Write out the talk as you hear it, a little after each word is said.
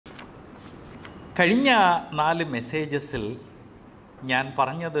കഴിഞ്ഞ 4 മെസ്സേജസിൽ ഞാൻ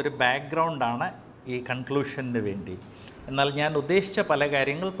പറഞ്ഞതൊരു ബാക്ക്ഗ്രൗണ്ടാണ് ഈ കൺക്ലൂഷന് വേണ്ടി. എന്നാൽ ഞാൻ ഉദ്ദേശിച്ച പല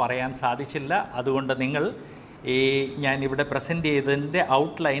കാര്യങ്ങൾ പറയാൻ സാധിച്ചില്ല. അതുകൊണ്ട് നിങ്ങൾ ഞാനിവിടെ പ്രസൻറ്റ് ചെയ്തതിൻ്റെ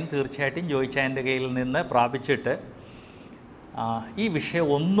ഔട്ട്ലൈൻ തീർച്ചയായിട്ടും ജോയിച്ചാൻ്റെ കയ്യിൽ നിന്ന് പ്രാപിച്ചിട്ട് ഈ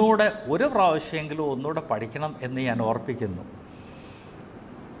വിഷയം ഒന്നുകൂടെ ഒരു പ്രാവശ്യമെങ്കിലും ഒന്നുകൂടെ പഠിക്കണം എന്ന് ഞാൻ ഓർപ്പിക്കുന്നു.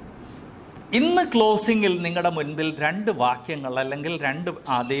 ഇന്ന് ക്ലോസിങ്ങിൽ നിങ്ങളുടെ മുൻപിൽ 2 വാക്യങ്ങൾ അല്ലെങ്കിൽ 2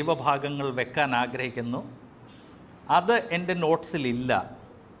 ദൈവഭാഗങ്ങൾ വെക്കാൻ ആഗ്രഹിക്കുന്നു. അത് എൻ്റെ നോട്ട്സിലില്ല.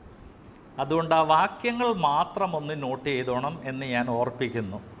 അതുകൊണ്ട് ആ വാക്യങ്ങൾ മാത്രം ഒന്ന് നോട്ട് ചെയ്തോണം എന്ന് ഞാൻ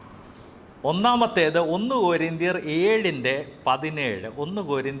ഓർപ്പിക്കുന്നു. ഒന്നാമത്തേത് 1 കൊരിന്ത്യർ 7:17. 1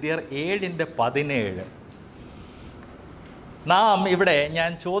 കൊരിന്ത്യർ 7:17. നാം ഇവിടെ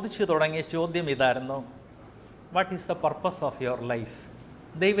ഞാൻ ചോദിച്ചു തുടങ്ങിയ ചോദ്യം ഇതായിരുന്നു: what is the purpose of your life?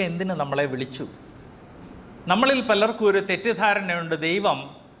 ദൈവം എന്തിനു നമ്മളെ വിളിച്ചു? നമ്മളിൽ പലർക്കും ഒരു തെറ്റിദ്ധാരണയുണ്ട്, ദൈവം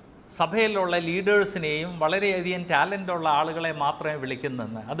സഭയിലുള്ള ലീഡേഴ്സിനെയും വളരെയധികം ടാലൻ്റുള്ള ആളുകളെ മാത്രമേ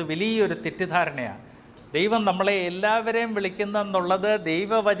വിളിക്കുന്നെന്ന്. അത് വലിയൊരു തെറ്റിദ്ധാരണയാണ്. ദൈവം നമ്മളെ എല്ലാവരെയും വിളിക്കുന്നെന്നുള്ളത്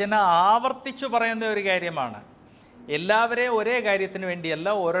ദൈവവചനം ആവർത്തിച്ചു പറയുന്ന ഒരു കാര്യമാണ്. എല്ലാവരെയും ഒരേ കാര്യത്തിന് വേണ്ടിയല്ല,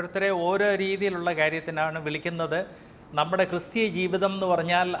 ഓരോരുത്തരെ ഓരോ രീതിയിലുള്ള കാര്യത്തിനാണ് വിളിക്കുന്നത്. നമ്മുടെ ക്രിസ്തീയ ജീവിതം എന്ന്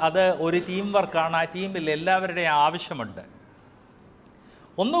പറഞ്ഞാൽ അത് ഒരു ടീം വർക്കാണ്. ആ ടീമിൽ എല്ലാവരുടെയും ആവശ്യമുണ്ട്.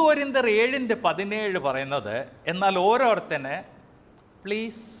 1 കൊരിന്ത്യർ 7:17 പറയുന്നത്, എന്നാൽ ഓരോരുത്തനെ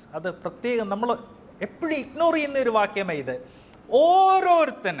പ്ലീസ്, അത് പ്രത്യേകം നമ്മൾ എപ്പോഴും ഇഗ്നോർ ചെയ്യുന്ന ഒരു വാക്യമാണ് ഇത്.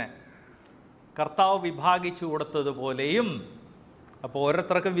 ഓരോരുത്തനെ കർത്താവ് വിഭാഗിച്ചു കൊടുത്തതുപോലെയും. അപ്പോൾ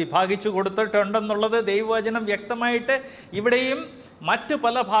ഓരോരുത്തർക്കും വിഭാഗിച്ചു കൊടുത്തിട്ടുണ്ടെന്നുള്ളത് ദൈവവചനം വ്യക്തമായിട്ട് ഇവിടെയും മറ്റു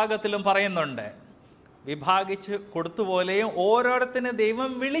പല ഭാഗത്തിലും പറയുന്നുണ്ട്. വിഭാഗിച്ച് കൊടുത്തുപോലെയും ഓരോരുത്തനെ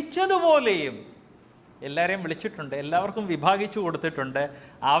ദൈവം വിളിച്ചതുപോലെയും. എല്ലാവരെയും വിളിച്ചിട്ടുണ്ട്, എല്ലാവർക്കും വിഭാഗിച്ചു കൊടുത്തിട്ടുണ്ട്.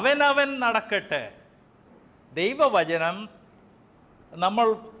 അവനവൻ നടക്കട്ടെ. ദൈവവചനം നമ്മൾ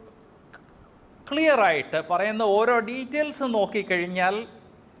ക്ലിയറായിട്ട് പറയുന്ന ഓരോ ഡീറ്റെയിൽസ് നോക്കിക്കഴിഞ്ഞാൽ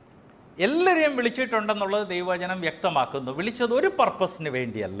എല്ലാവരെയും വിളിച്ചിട്ടുണ്ടെന്നുള്ളത് ദൈവവചനം വ്യക്തമാക്കുന്നു. വിളിച്ചത് ഒരു പർപ്പസിന്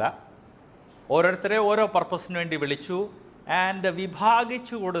വേണ്ടിയല്ല, ഓരോരുത്തരെ ഓരോ പർപ്പസിന് വേണ്ടി വിളിച്ചു. ആൻഡ്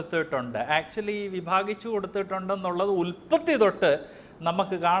വിഭാഗിച്ചു കൊടുത്തിട്ടുണ്ട്. ആക്ച്വലി വിഭാഗിച്ചു കൊടുത്തിട്ടുണ്ടെന്നുള്ളത് ഉൽപ്പത്തി തൊട്ട്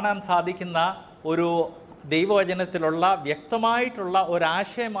നമുക്ക് കാണാൻ സാധിക്കുന്ന ഒരു ദൈവവചനത്തിലുള്ള വ്യക്തമായിട്ടുള്ള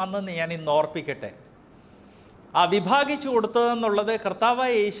ഒരാശയമാണെന്ന് ഞാൻ ഇന്ന് ഓർപ്പിക്കട്ടെ. ആ വിഭാഗിച്ചു കൊടുത്തതെന്നുള്ളത്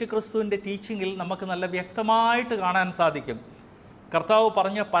കർത്താവായ യേശുക്രിസ്തുവിൻ്റെ ടീച്ചിങ്ങിൽ നമുക്ക് നല്ല വ്യക്തമായിട്ട് കാണാൻ സാധിക്കും. കർത്താവ്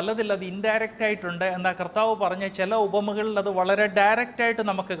പറഞ്ഞ പലതിൽ അത് ഇൻഡയറക്റ്റ് ആയിട്ടുണ്ട്. എന്നാൽ കർത്താവ് പറഞ്ഞ ചില ഉപമകളിൽ അത് വളരെ ഡയറക്റ്റായിട്ട്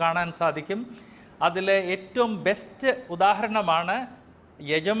നമുക്ക് കാണാൻ സാധിക്കും. അതിൽ ഏറ്റവും ബെസ്റ്റ് ഉദാഹരണമാണ്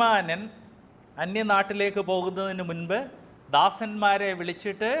യജമാനൻ അന്യനാട്ടിലേക്ക് പോകുന്നതിന് മുൻപ് ദാസന്മാരെ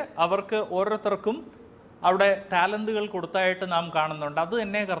വിളിച്ചിട്ട് അവർക്ക് ഓരോരുത്തർക്കും അവിടെ ടാലന്റുകൾ കൊടുത്തായിട്ട് നാം കാണുന്നുണ്ട്. അത്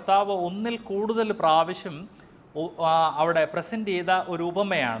തന്നെ കർത്താവ് 1-ൽ കൂടുതൽ പ്രാവശ്യം അവിടെ പ്രസൻറ്റ് ചെയ്ത ഒരു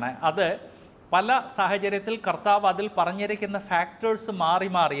ഉപമയാണ്. അത് പല സാഹചര്യത്തിൽ കർത്താവ് അതിൽ പറഞ്ഞിരിക്കുന്ന ഫാക്ടേഴ്സ്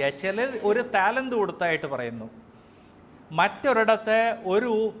മാറിയ ചില ഒരു ടാലന്റ് കൊടുത്തായിട്ട് പറയുന്നു. മറ്റൊരിടത്ത്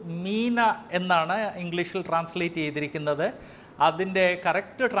ഒരു മീന എന്നാണ് ഇംഗ്ലീഷിൽ ട്രാൻസ്ലേറ്റ് ചെയ്തിരിക്കുന്നത്. അതിൻ്റെ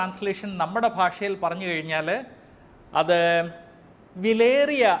കറക്റ്റ് ട്രാൻസ്ലേഷൻ നമ്മുടെ ഭാഷയിൽ പറഞ്ഞു കഴിഞ്ഞാൽ അത്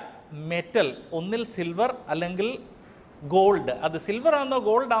വിലേറിയ മെറ്റൽ, ഒന്നിൽ സിൽവർ അല്ലെങ്കിൽ ഗോൾഡ്. അത് സിൽവർ ആണെന്നോ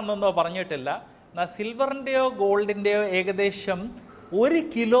ഗോൾഡ് ആണെന്നോ പറഞ്ഞിട്ടില്ല. എന്നാൽ സിൽവറിൻ്റെയോ ഗോൾഡിൻ്റെയോ ഏകദേശം 1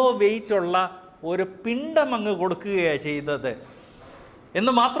 കിലോ വെയിറ്റുള്ള ഒരു പിണ്ഡം അങ്ങ് കൊടുക്കുകയാണ് ചെയ്തത്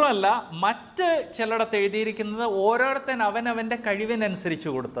എന്ന് മാത്രമല്ല, മറ്റ് ചിലയിടത്ത് എഴുതിയിരിക്കുന്നത് ഓരോരുത്തൻ അവനവൻ്റെ കഴിവിനനുസരിച്ച്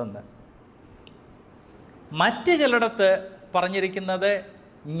കൊടുത്തെന്ന്. മറ്റ് ചിലയിടത്ത് പറഞ്ഞിരിക്കുന്നത്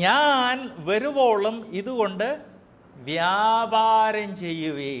ഞാൻ വരുവോളം ഇതുകൊണ്ട് വ്യാപാരം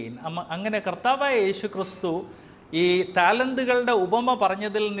ചെയ്യുവേൻ. അങ്ങനെ കർത്താവായ യേശുക്രിസ്തു ഈ ടാലന്റുകളുടെ ഉപമ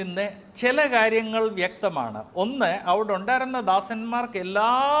പറഞ്ഞതിൽ നിന്ന് ചില കാര്യങ്ങൾ വ്യക്തമാണ്. 1, അവിടെ ഉണ്ടായിരുന്ന ദാസന്മാർക്ക്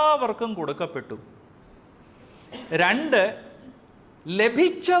എല്ലാവർക്കും കൊടുക്കപ്പെട്ടു. 2,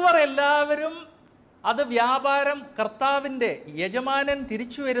 ലഭിച്ചവർ എല്ലാവരും അത് വ്യാപാരം, കർത്താവിൻ്റെ യജമാനൻ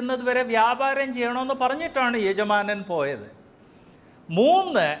തിരിച്ചു വരുന്നത് വരെ വ്യാപാരം ചെയ്യണമെന്ന് പറഞ്ഞിട്ടാണ് യജമാനൻ പോയത്.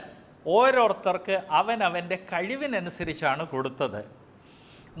 3, ഓരോരുത്തർക്ക് അവനവൻ്റെ കഴിവിനനുസരിച്ചാണ് കൊടുത്തത്.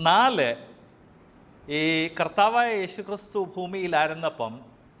 4, ഈ കർത്താവായ യേശുക്രിസ്തു ഭൂമിയിലായിരുന്നപ്പം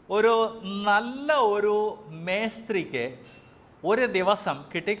ഒരു നല്ല ഒരു മേസ്ത്രിക്ക് ഒരു ദിവസം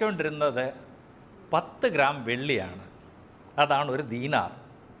കിട്ടിക്കൊണ്ടിരുന്നത് 10 ഗ്രാം വെള്ളിയാണ്. അതാണ് ഒരു ദീനാർ.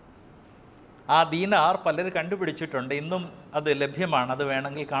 ആ ദീനാർ പലരും കണ്ടുപിടിച്ചിട്ടുണ്ട്. ഇന്നും അത് ലഭ്യമാണ്. അത്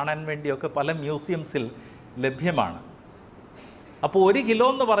വേണമെങ്കിൽ കാണാൻ വേണ്ടിയൊക്കെ പല മ്യൂസിയംസിൽ ലഭ്യമാണ്. അപ്പോൾ 1 കിലോ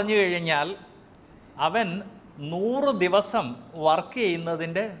എന്ന് പറഞ്ഞു കഴിഞ്ഞാൽ അവൻ 100 ദിവസം വർക്ക്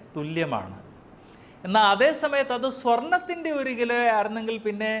ചെയ്യുന്നതിൻ്റെ തുല്യമാണ്. എന്നാൽ അതേ സമയത്ത് അത് സ്വർണത്തിൻ്റെ 1 കിലോ ആയിരുന്നെങ്കിൽ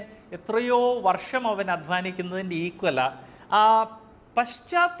പിന്നെ എത്രയോ വർഷം അവൻ അധ്വാനിക്കുന്നതിൻ്റെ ഈക്വല. ആ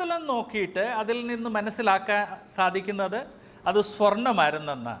പശ്ചാത്തലം നോക്കിയിട്ട് അതിൽ നിന്ന് മനസ്സിലാക്കാൻ സാധിക്കുന്നത് അത്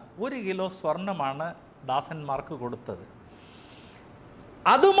സ്വർണ്ണമായിരുന്നെന്ന്. 1 കിലോ സ്വർണ്ണമാണ് ദാസന്മാർക്ക് കൊടുത്തത്.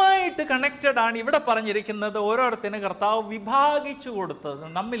 അതുമായിട്ട് കണക്റ്റഡ് ആണ് ഇവിടെ പറഞ്ഞിരിക്കുന്നത്. ഓരോരുത്തരും കർത്താവ് വിഭാഗിച്ചു കൊടുത്തത്.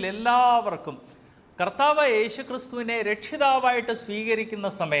 നമ്മിൽ എല്ലാവർക്കും കർത്താവ് യേശുക്രിസ്തുവിനെ രക്ഷിതാവായിട്ട് സ്വീകരിക്കുന്ന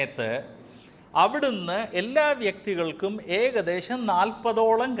സമയത്ത് അവിടുന്ന് എല്ലാ വ്യക്തികൾക്കും ഏകദേശം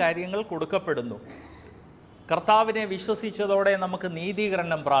 40ഓളം കാര്യങ്ങൾ കൊടുക്കപ്പെടുന്നു. കർത്താവിനെ വിശ്വസിച്ചതോടെ നമുക്ക്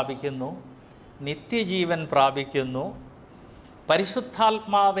നീതീകരണം പ്രാപിക്കുന്നു, നിത്യജീവൻ പ്രാപിക്കുന്നു,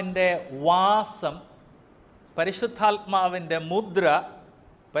 പരിശുദ്ധാത്മാവിൻ്റെ വാസം, പരിശുദ്ധാത്മാവിൻ്റെ മുദ്ര,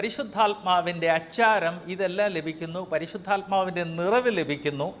 പരിശുദ്ധാത്മാവിൻ്റെ അച്ചാരം, ഇതെല്ലാം ലഭിക്കുന്നു. പരിശുദ്ധാത്മാവിൻ്റെ നിറവ്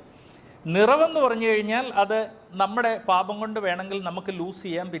ലഭിക്കുന്നു. നിറവെന്ന് പറഞ്ഞു കഴിഞ്ഞാൽ അത് നമ്മുടെ പാപം കൊണ്ട് വേണമെങ്കിൽ നമുക്ക് ലൂസ്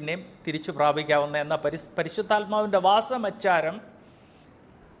ചെയ്യാം, പിന്നെയും തിരിച്ചു പ്രാപിക്കാവുന്ന. എന്നാൽ പരിശുദ്ധാത്മാവിൻ്റെ വാസം, അച്ചാരം,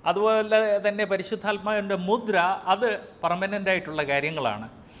 അതുപോലെ തന്നെ പരിശുദ്ധാത്മാവിൻ്റെ മുദ്ര, അത് പെർമനൻ്റ് ആയിട്ടുള്ള കാര്യങ്ങളാണ്.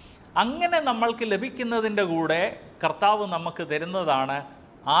 അങ്ങനെ നമ്മൾക്ക് ലഭിക്കുന്നതിൻ്റെ കൂടെ കർത്താവ് നമുക്ക് തരുന്നതാണ്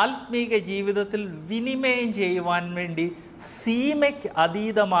ആത്മീക ജീവിതത്തിൽ വിനിമയം ചെയ്യുവാൻ വേണ്ടി സീമയ്ക്ക്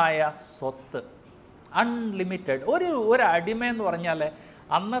അതീതമായ സ്വത്ത്, അൺലിമിറ്റഡ്. ഒരു അടിമയെന്ന് പറഞ്ഞാൽ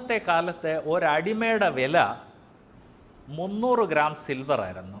അന്നത്തെ കാലത്ത് ഒരടിമയുടെ വില 300 ഗ്രാം സിൽവർ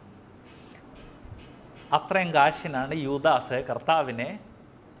ആയിരുന്നു. അത്രയും കാശിനാണ് യൂദാസ് കർത്താവിനെ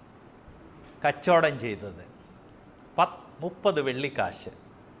കച്ചവടം ചെയ്തത്. 30 വെള്ളിക്കാശ്.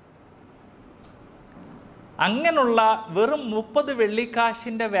 അങ്ങനെയുള്ള വെറും 30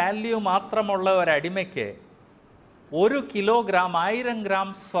 വെള്ളിക്കാശിൻ്റെ വാല്യൂ മാത്രമുള്ള ഒരടിമയ്ക്ക് 1 കിലോഗ്രാം 1000 ഗ്രാം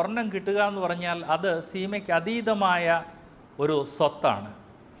സ്വർണം കിട്ടുക എന്ന് പറഞ്ഞാൽ അത് സീമയ്ക്ക് അതീതമായ ഒരു സ്വത്താണ്.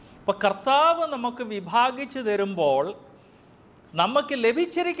 അപ്പോൾ കർത്താവ് നമുക്ക് വിഭാഗിച്ചു തരുമ്പോൾ നമുക്ക്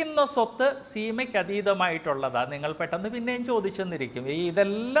ലഭിച്ചിരിക്കുന്ന സ്വത്ത് സീമയ്ക്ക് അതീതമായിട്ടുള്ളതാണ്. നിങ്ങൾ പെട്ടെന്ന് പിന്നെയും ചോദിച്ചെന്നിരിക്കും,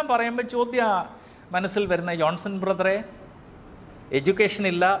 ഇതെല്ലാം പറയുമ്പോൾ ചോദ്യം മനസ്സിൽ വരുന്ന, ജോൺസൺ ബ്രദറെ, എഡ്യൂക്കേഷൻ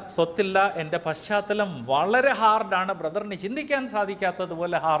ഇല്ല, സ്വത്തില്ല, എൻ്റെ പശ്ചാത്തലം വളരെ ഹാർഡാണ്, ബ്രദറിന് ചിന്തിക്കാൻ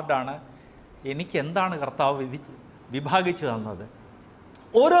സാധിക്കാത്തതുപോലെ ഹാർഡാണ്, എനിക്ക് എന്താണ് കർത്താവ് വിഭാഗിച്ചു തന്നത്?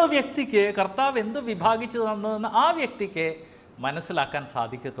 ഓരോ വ്യക്തിക്ക് കർത്താവ് എന്ത് വിഭാഗിച്ചു തന്നതെന്ന് ആ വ്യക്തിക്ക് മനസ്സിലാക്കാൻ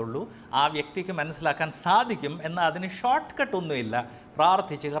സാധിക്കത്തുള്ളൂ. ആ വ്യക്തിക്ക് മനസ്സിലാക്കാൻ സാധിക്കും എന്നാൽ അതിന് ഷോർട്ട് കട്ട് ഒന്നുമില്ല.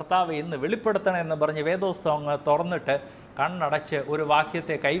 പ്രാർത്ഥിച്ച് കർത്താവ് ഇന്ന് വെളിപ്പെടുത്തണമെന്ന് പറഞ്ഞ് വേദോസ്തവം തുറന്നിട്ട് കണ്ണടച്ച് ഒരു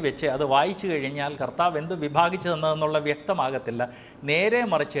വാക്യത്തെ കൈവച്ച് അത് വായിച്ചു കഴിഞ്ഞാൽ കർത്താവ് എന്ത് വിഭാഗിച്ചു തന്നതെന്നുള്ള വ്യക്തമാകത്തില്ല. നേരെ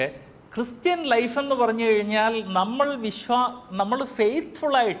മറിച്ച് ക്രിസ്ത്യൻ ലൈഫ് എന്ന് പറഞ്ഞു കഴിഞ്ഞാൽ നമ്മൾ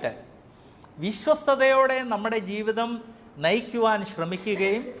ഫെയ്ത്ത്ഫുള്ളായിട്ട് വിശ്വസ്തയോടെ നമ്മുടെ ജീവിതം നയിക്കുവാൻ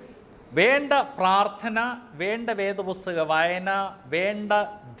ശ്രമിക്കുകയും വേണ്ട പ്രാർത്ഥന, വേണ്ട വേദപുസ്തക വായന, വേണ്ട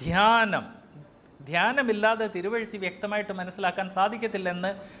ധ്യാനമില്ലാതെ തിരുവഴുത്തി വ്യക്തമായിട്ട് മനസ്സിലാക്കാൻ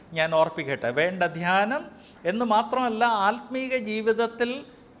സാധിക്കത്തില്ലെന്ന് ഞാൻ ഓർപ്പിക്കട്ടെ. വേണ്ട ധ്യാനം എന്ന് മാത്രമല്ല, ആത്മീക ജീവിതത്തിൽ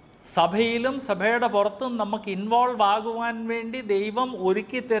സഭയിലും സഭയുടെ പുറത്തും നമുക്ക് ഇൻവോൾവ് ആകുവാൻ വേണ്ടി ദൈവം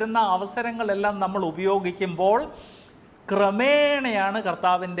ഒരുക്കി തരുന്ന അവസരങ്ങളെല്ലാം നമ്മൾ ഉപയോഗിക്കുമ്പോൾ ക്രമേണയാണ്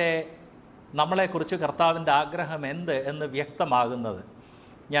നമ്മളെക്കുറിച്ച് കർത്താവിൻ്റെ ആഗ്രഹം എന്ത് എന്ന് വ്യക്തമാകുന്നത്.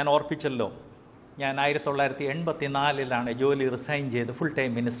 ഞാൻ ഓർപ്പിച്ചല്ലോ, ഞാൻ 1984 ജോലി റിസൈൻ ചെയ്ത് ഫുൾ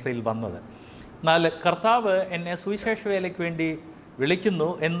ടൈം മിനിസ്ട്രിയിൽ വന്നത്. എന്നാൽ കർത്താവ് എന്നെ സുവിശേഷ വേലയ്ക്ക് വേണ്ടി വിളിക്കുന്നു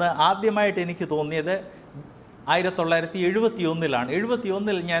എന്ന് ആദ്യമായിട്ട് എനിക്ക് തോന്നിയത് 1971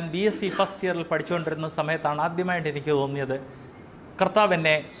 71 ഞാൻ BSc ഫസ്റ്റ് ഇയറിൽ പഠിച്ചുകൊണ്ടിരുന്ന സമയത്താണ് ആദ്യമായിട്ട് എനിക്ക് തോന്നിയത് കർത്താവ്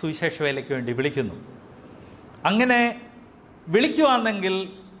എന്നെ സുവിശേഷ വേലയ്ക്ക് വേണ്ടി വിളിക്കുന്നു. അങ്ങനെ വിളിക്കുവാണെങ്കിൽ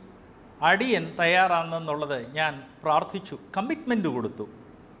അടിയൻ തയ്യാറാണെന്നുള്ളത് ഞാൻ പ്രാർത്ഥിച്ചു, കമ്മിറ്റ്മെൻറ്റ് കൊടുത്തു.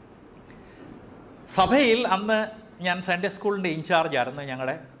 സഭയിൽ അന്ന് ഞാൻ സൺഡേ സ്കൂളിൻ്റെ ഇൻചാർജായിരുന്നു.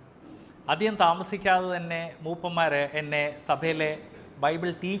 ഞങ്ങളുടെ അധികം താമസിക്കാതെ തന്നെ മൂപ്പന്മാർ എന്നെ സഭയിലെ ബൈബിൾ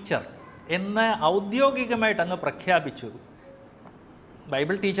ടീച്ചർ എന്ന് ഔദ്യോഗികമായിട്ട് അങ്ങ് പ്രഖ്യാപിച്ചു.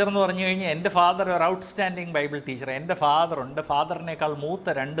 ബൈബിൾ ടീച്ചർ എന്ന് പറഞ്ഞു കഴിഞ്ഞാൽ എൻ്റെ ഫാദർ ഒരു ഔട്ട്സ്റ്റാൻഡിങ് ബൈബിൾ ടീച്ചർ. എൻ്റെ ഫാദറുണ്ട്, ഫാദറിനേക്കാൾ മൂത്ത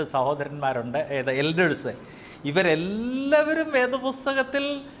 2 സഹോദരന്മാരുണ്ട്, എൽഡേഴ്സ്. ഇവരെല്ലാവരും വേദപുസ്തകത്തിൽ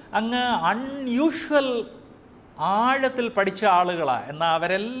അങ്ങ് അൺയൂഷ്വൽ ആഴത്തിൽ പഠിച്ച ആളുകളാണ്. എന്നാൽ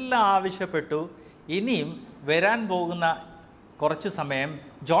അവരെല്ലാം ആവശ്യപ്പെട്ടു, ഇനിയും വരാൻ പോകുന്ന കുറച്ച് സമയം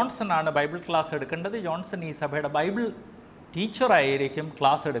ജോൺസണാണ് ബൈബിൾ ക്ലാസ് എടുക്കേണ്ടത്, ജോൺസൺ ഈ സഭയുടെ ബൈബിൾ ടീച്ചറായിരിക്കും,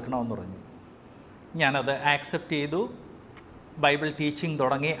 ക്ലാസ് എടുക്കണമെന്ന് പറഞ്ഞു. ഞാനത് ആക്സെപ്റ്റ് ചെയ്തു. ബൈബിൾ ടീച്ചിങ്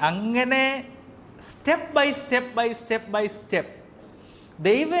തുടങ്ങി. അങ്ങനെ സ്റ്റെപ്പ് ബൈ സ്റ്റെപ്പ്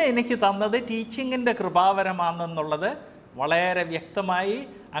ദൈവം എനിക്ക് തന്നത് ടീച്ചിങ്ങിൻ്റെ കൃപാവരമാണെന്നുള്ളത് വളരെ വ്യക്തമായി.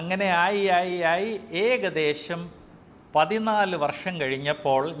 അങ്ങനെ ആയി ഏകദേശം 14 വർഷം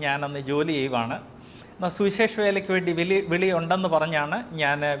കഴിഞ്ഞപ്പോൾ ഞാനന്ന് ജോലി ചെയ്യുവാണ്. എന്നാൽ സുവിശേഷ വേലയ്ക്ക് വേണ്ടി വിളി ഉണ്ടെന്ന് പറഞ്ഞാണ്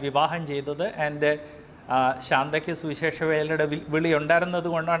ഞാൻ വിവാഹം ചെയ്തത്. ആൻഡ് ശാന്തയ്ക്ക് സുവിശേഷ വേലയുടെ വിളി ഉണ്ടായിരുന്നത്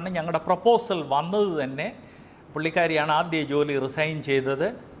കൊണ്ടാണ് ഞങ്ങളുടെ പ്രപ്പോസൽ വന്നത് തന്നെ. പുള്ളിക്കാരിയാണ് ആദ്യ ജോലി റിസൈൻ ചെയ്തത്.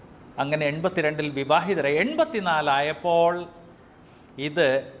 അങ്ങനെ 82 വിവാഹിതരായി. 84 ആയപ്പോൾ ഇത്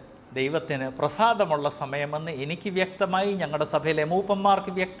ദൈവത്തിന് പ്രസാദമുള്ള സമയമെന്ന് എനിക്ക് വ്യക്തമായി, ഞങ്ങളുടെ സഭയിലെ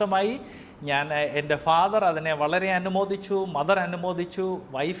മൂപ്പന്മാർക്ക് വ്യക്തമായി. എൻ്റെ ഫാദർ അതിനെ വളരെ അനുമോദിച്ചു, മദർ അനുമോദിച്ചു.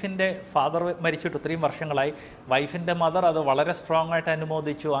 വൈഫിൻ്റെ ഫാദർ മരിച്ചിട്ട് 3 വർഷങ്ങളായി. വൈഫിൻ്റെ മദർ അത് വളരെ സ്ട്രോങ് ആയിട്ട്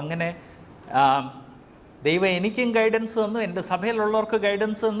അനുമോദിച്ചു. അങ്ങനെ ദൈവം എനിക്കും ഗൈഡൻസ് തന്നു, എൻ്റെ സഭയിലുള്ളവർക്ക്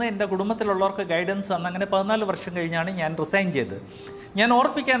ഗൈഡൻസ് തന്നു, എൻ്റെ കുടുംബത്തിലുള്ളവർക്ക് ഗൈഡൻസ് തന്നു. അങ്ങനെ 14 വർഷം കഴിഞ്ഞാണ് ഞാൻ റിസൈൻ ചെയ്തത്. ഞാൻ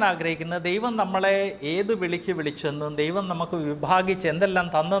ഓർപ്പിക്കാൻ ആഗ്രഹിക്കുന്നത്, ദൈവം നമ്മളെ ഏത് വിളിക്ക് വിളിച്ചെന്നും ദൈവം നമുക്ക് വിഭാഗിച്ച് എന്തെല്ലാം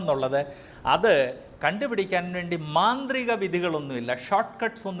തന്നെന്നുള്ളത് അത് കണ്ടുപിടിക്കാൻ വേണ്ടി മാന്ത്രിക വിധികളൊന്നുമില്ല, ഷോർട്ട്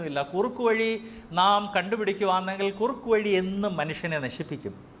കട്ട്സ് ഒന്നുമില്ല. കുറുക്ക് വഴി നാം കണ്ടുപിടിക്കുവാണെങ്കിൽ കുറുക്ക് വഴി എന്നും മനുഷ്യനെ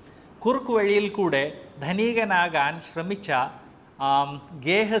നശിപ്പിക്കും. കുറുക്ക് വഴിയിൽ കൂടെ ധനികനാകാൻ ശ്രമിച്ച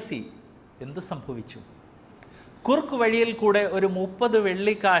ഗേഹസി എന്ത് സംഭവിച്ചു? കുറുക്ക് വഴിയിൽ കൂടെ ഒരു 30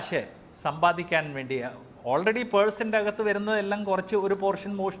 വെള്ളിക്കാശ് സമ്പാദിക്കാൻ വേണ്ടി ഓൾറെഡി പേഴ്സിൻ്റെ അകത്ത് വരുന്നതെല്ലാം കുറച്ച് ഒരു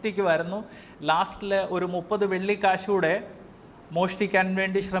പോർഷൻ മോഷ്ടിക്കുമായിരുന്നു. ലാസ്റ്റിൽ ഒരു 30 വെള്ളിക്കാശൂടെ മോഷ്ടിക്കാൻ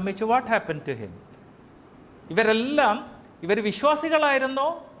വേണ്ടി ശ്രമിച്ചു. What happen to him? ഇവർ വിശ്വാസികളായിരുന്നോ?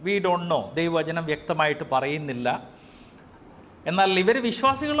 We don't know. ദൈവവചനം വ്യക്തമായിട്ട് പറയുന്നില്ല. എന്നാൽ ഇവർ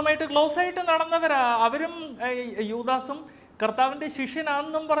വിശ്വാസികളുമായിട്ട് ക്ലോസ് ആയിട്ട് നടന്നവരാ. അവരും യൂദാസും കർത്താവിൻ്റെ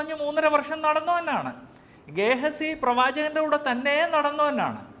ശിഷ്യനാണെന്നും പറഞ്ഞ് 3.5 വർഷം നടന്നവനാണ്. ഗേഹസി പ്രവാചകന്റെ കൂടെ തന്നെ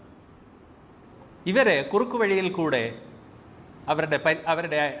നടന്നവനാണ്. ഇവരെ കുറുക്ക് വഴിയിൽ കൂടെ അവരുടെ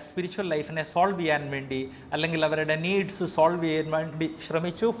സ്പിരിച്വൽ ലൈഫിനെ സോൾവ് ചെയ്യാൻ വേണ്ടി, അല്ലെങ്കിൽ അവരുടെ നീഡ്സ് സോൾവ് ചെയ്യാൻ വേണ്ടി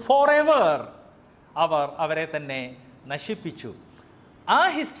ശ്രമിച്ചു. ഫോർ എവർ അവരെ തന്നെ നശിപ്പിച്ചു. ആ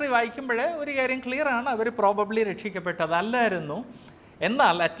ഹിസ്റ്ററി വായിക്കുമ്പോഴേ ഒരു കാര്യം ക്ലിയർ ആണ്, അവർ പ്രോബബ്ലി രക്ഷിക്കപ്പെട്ടതല്ലായിരുന്നു.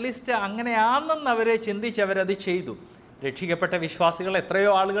 എന്നാൽ അറ്റ്ലീസ്റ്റ് അങ്ങനെയാണെന്ന് അവരെ ചിന്തിച്ച് അവരത് ചെയ്തു. രക്ഷിക്കപ്പെട്ട വിശ്വാസികൾ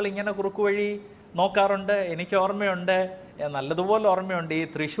എത്രയോ ആളുകൾ ഇങ്ങനെ കുറുക്ക് വഴി നോക്കാറുണ്ട്. എനിക്ക് ഓർമ്മയുണ്ട്, നല്ലതുപോലെ ഓർമ്മയുണ്ട്, ഈ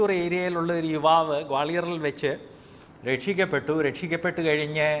തൃശ്ശൂർ ഏരിയയിലുള്ള ഒരു യുവാവ് ഗ്വാളിയറിൽ വെച്ച് രക്ഷിക്കപ്പെട്ട്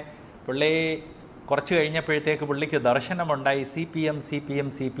കഴിഞ്ഞ് കുറച്ച് കഴിഞ്ഞപ്പോഴത്തേക്ക് പുള്ളിക്ക് ദർശനമുണ്ടായി. സി പി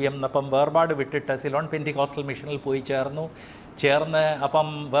എം എന്നപ്പം വേർപാട് വിട്ടിട്ട് സിലോൺ പെന്റിക്കോസ്റ്റൽ മിഷനിൽ പോയി ചേർന്ന് അപ്പം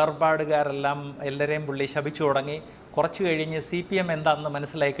വേർപാടുകാരെല്ലാം എല്ലാവരെയും പുള്ളി ശപിച്ചു തുടങ്ങി. കുറച്ച് കഴിഞ്ഞ് CPM എന്താണെന്ന്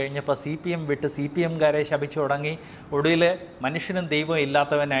മനസ്സിലായി കഴിഞ്ഞപ്പോൾ CPM വിട്ട് CPMകാരെ ശപിച്ചു തുടങ്ങി. ഒടുവിൽ മനുഷ്യനും ദൈവവും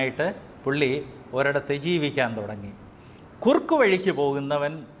ഇല്ലാത്തവനായിട്ട് പുള്ളി ഒരിടത്ത് ജീവിക്കാൻ തുടങ്ങി. കുറുക്ക് വഴിക്ക്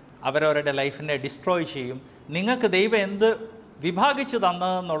പോകുന്നവൻ അവരവരുടെ ലൈഫിനെ ഡിസ്ട്രോയ് ചെയ്യും. നിങ്ങൾക്ക് ദൈവം എന്ത് വിഭാഗിച്ചു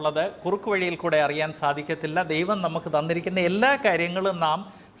തന്നതെന്നുള്ളത് കുറുക്ക് വഴിയിൽ കൂടെ അറിയാൻ സാധിക്കത്തില്ല. ദൈവം നമുക്ക് തന്നിരിക്കുന്ന എല്ലാ കാര്യങ്ങളും നാം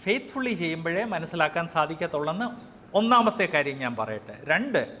ഫെയ്ത്ത്ഫുള്ളി ചെയ്യുമ്പോഴേ മനസ്സിലാക്കാൻ സാധിക്കത്തുള്ളെന്ന് ഒന്നാമത്തെ കാര്യം ഞാൻ പറയട്ടെ.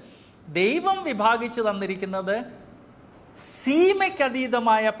 2, ദൈവം വിഭാഗിച്ചു തന്നിരിക്കുന്നത്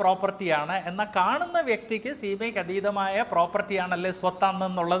സീമയ്ക്കതീതമായ പ്രോപ്പർട്ടിയാണ്. എന്നാൽ കാണുന്ന വ്യക്തിക്ക് സീമയ്ക്കതീതമായ പ്രോപ്പർട്ടിയാണല്ലേ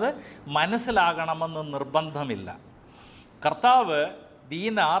സ്വത്താണെന്നുള്ളത് മനസ്സിലാകണമെന്ന് നിർബന്ധമില്ല. കർത്താവ്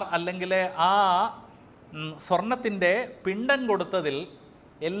ദീനാർ അല്ലെങ്കിൽ ആ സ്വർണത്തിൻ്റെ പിണ്ടം കൊടുത്തതിൽ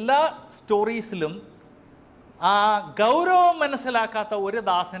എല്ലാ സ്റ്റോറീസിലും ആ ഗൗരവം മനസ്സിലാക്കാത്ത ഒരു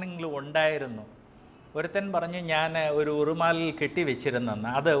ദാസനെങ്കിലും ഉണ്ടായിരുന്നു. ഒരുത്തൻ പറഞ്ഞ് ഞാൻ ഒരു ഉറുമാലിൽ കെട്ടി വെച്ചിരുന്നെന്ന്.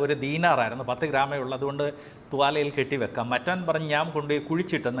 അത് ഒരു ദീനാറായിരുന്നു, 10 ഗ്രാമേ ഉള്ളൂ, അതുകൊണ്ട് തുവാലയിൽ കെട്ടിവെക്കാം. മറ്റവൻ പറഞ്ഞ് ഞാൻ കൊണ്ടുപോയി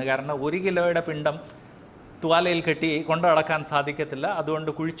കുഴിച്ചിട്ടെന്ന്, കാരണം 1 കിലോയുടെ പിണ്ടം തുവാലയിൽ കെട്ടി കൊണ്ടു നടക്കാൻ സാധിക്കത്തില്ല,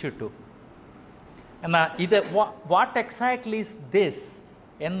 അതുകൊണ്ട് കുഴിച്ചിട്ടു. എന്നാൽ ഇത് വാട്ട് എക്സാക്ട്ലി ഈസ് ദിസ്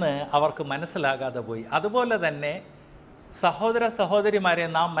എന്ന് അവർക്ക് മനസ്സിലാകാതെ പോയി. അതുപോലെ തന്നെ സഹോദരന്മാരെ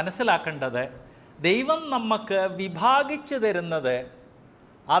നാം മനസ്സിലാക്കേണ്ടത്, ദൈവം നമുക്ക് വിഭാഗിച്ചു തരുന്നത്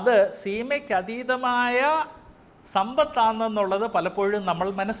അത് സീമയ്ക്കതീതമായ സമ്പത്താണെന്നുള്ളത് പലപ്പോഴും നമ്മൾ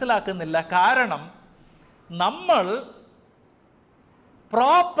മനസ്സിലാക്കുന്നില്ല. കാരണം നമ്മൾ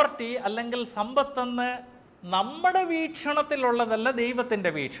പ്രോപ്പർട്ടി അല്ലെങ്കിൽ സമ്പത്തെന്ന് നമ്മുടെ വീക്ഷണത്തിലുള്ളതല്ല,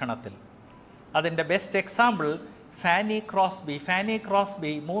 ദൈവത്തിൻ്റെ വീക്ഷണത്തിൽ. അതിൻ്റെ ബെസ്റ്റ് എക്സാമ്പിൾ ഫാനി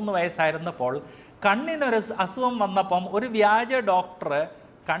ക്രോസ്ബി 3 വയസ്സായിരുന്നപ്പോൾ കണ്ണിനൊരു അസുഖം വന്നപ്പം ഒരു വ്യാജ ഡോക്ടർ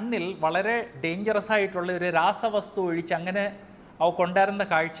കണ്ണിൽ വളരെ ഡേഞ്ചറസ് ആയിട്ടുള്ള ഒരു രാസവസ്തു ഒഴിച്ച് അങ്ങനെ അവൾക്കുണ്ടായിരുന്ന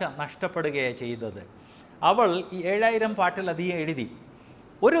കാഴ്ച നഷ്ടപ്പെടുകയാണ് ചെയ്തത്. അവൾ ഈ 7000 പാട്ടിലധികം എഴുതി.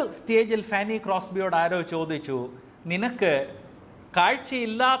 ഒരു സ്റ്റേജിൽ ഫാനി ക്രോസ്ബിയോട് ആരോ ചോദിച്ചു, നിനക്ക്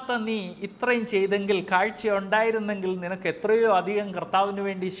കാഴ്ചയില്ലാത്ത നീ ഇത്രയും ചെയ്തെങ്കിൽ, കാഴ്ച ഉണ്ടായിരുന്നെങ്കിൽ നിനക്ക് എത്രയോ അധികം കർത്താവിന്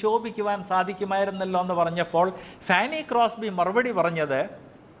വേണ്ടി ശോഭിക്കുവാൻ സാധിക്കുമായിരുന്നല്ലോ എന്ന് പറഞ്ഞപ്പോൾ ഫാനി ക്രോസ്ബി മറുപടി പറഞ്ഞത്,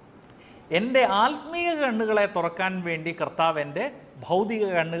 എൻ്റെ ആത്മീയ കണ്ണുകളെ തുറക്കാൻ വേണ്ടി കർത്താവ് എൻ്റെ ഭൗതിക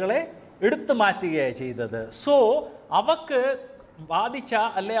കണ്ണുകളെ എടുത്തു മാറ്റുകയാണ് ചെയ്തത്. സോ അവക്ക് ബാധിച്ച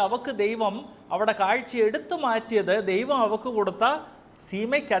അവക്ക് ദൈവം അവിടെ കാഴ്ച എടുത്തു മാറ്റിയത് ദൈവം അവക്ക് കൊടുത്ത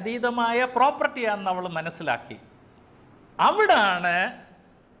സീമയ്ക്കതീതമായ പ്രോപ്പർട്ടിയാണെന്ന് അവൾ മനസ്സിലാക്കി. അവിടാണ്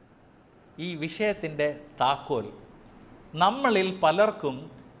ഈ വിഷയത്തിൻ്റെ താക്കോൽ. നമ്മളിൽ പലർക്കും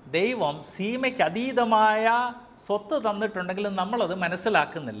ദൈവം സീമയ്ക്കതീതമായ സ്വത്ത് തന്നിട്ടുണ്ടെങ്കിലും നമ്മളത്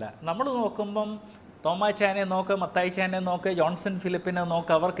മനസ്സിലാക്കുന്നില്ല. നമ്മൾ നോക്കുമ്പം തോമാച്ചാനെ നോക്ക്, മത്തായിച്ചാനെ നോക്ക്, ജോൺസൺ ഫിലിപ്പിനെ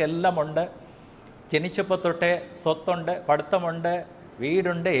നോക്ക്, അവർക്കെല്ലാം ഉണ്ട്. ജനിച്ചപ്പോൾ തൊട്ടേ സ്വത്തുണ്ട്, പഠിത്തമുണ്ട്,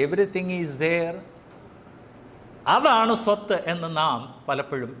 വീടുണ്ട്, എവറിത്തിങ് ഈസ് ദെയർ. അതാണ് സ്വത്ത് എന്ന് നാം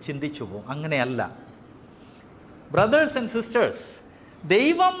പലപ്പോഴും ചിന്തിച്ചു പോകും. അങ്ങനെയല്ല. ബ്രദേഴ്സ് ആൻഡ് സിസ്റ്റേഴ്സ്,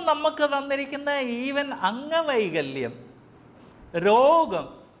 ദൈവം നമുക്ക് തന്നിരിക്കുന്ന ഈവൻ അംഗവൈകല്യം, രോഗം,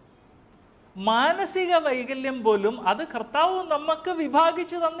 മാനസിക വൈകല്യം പോലും അത് കർത്താവ് നമുക്ക്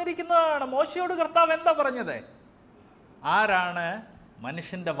വിഭാഗിച്ചു തന്നിരിക്കുന്നതാണ്. മോശയോട് കർത്താവ് എന്താ പറഞ്ഞത്? ആരാണ്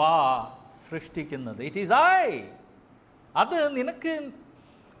മനുഷ്യൻ്റെ വാ സൃഷ്ടിക്കുന്നത്? It is I. അത് നിനക്ക്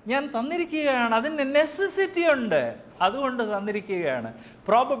ഞാൻ തന്നിരിക്കുകയാണ്, അതിന് നെസസിറ്റി ഉണ്ട്, അതുകൊണ്ട് തന്നിരിക്കുകയാണ്.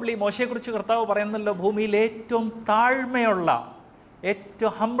 പ്രോബബ്ലി മോശയെക്കുറിച്ച് കർത്താവ് പറയുന്നല്ലോ, ഭൂമിയിൽ ഏറ്റവും താഴ്മയുള്ള,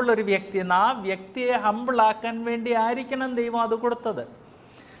 ഏറ്റവും ഹമ്പിളൊരു വ്യക്തി എന്ന്. ആ വ്യക്തിയെ ഹമ്പിളാക്കാൻ വേണ്ടി ആയിരിക്കണം ദൈവം അത് കൊടുത്തത്.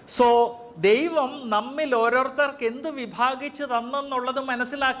 സോ ദൈവം നമ്മിൽ ഓരോരുത്തർക്ക് എന്ത് വിഭാഗിച്ച് തന്നെന്നുള്ളത്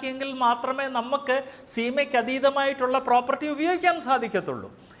മനസ്സിലാക്കിയെങ്കിൽ മാത്രമേ നമുക്ക് സീമയ്ക്ക് അതീതമായിട്ടുള്ള പ്രോപ്പർട്ടി ഉപയോഗിക്കാൻ സാധിക്കത്തുള്ളൂ.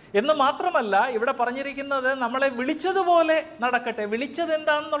 എന്ന് മാത്രമല്ല, ഇവിടെ പറഞ്ഞിരിക്കുന്നത് നമ്മളെ വിളിച്ചതുപോലെ നടക്കട്ടെ. വിളിച്ചത്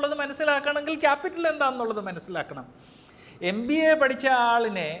എന്താണെന്നുള്ളത് മനസ്സിലാക്കണമെങ്കിൽ ക്യാപിറ്റൽ എന്താണെന്നുള്ളത് മനസ്സിലാക്കണം. MBA പഠിച്ച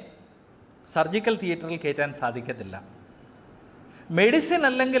ആളിനെ സർജിക്കൽ തിയേറ്ററിൽ കയറ്റാൻ സാധിക്കത്തില്ല. മെഡിസിൻ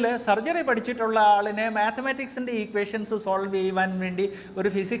അല്ലെങ്കിൽ സർജറി പഠിച്ചിട്ടുള്ള ആളിനെ മാത്തമാറ്റിക്സിൻ്റെ ഈക്വേഷൻസ് സോൾവ് ചെയ്യുവാൻ വേണ്ടി ഒരു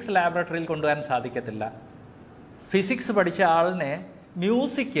ഫിസിക്സ് ലാബറട്ടറിയിൽ കൊണ്ടുപോകാൻ സാധിക്കത്തില്ല. ഫിസിക്സ് പഠിച്ച ആളിനെ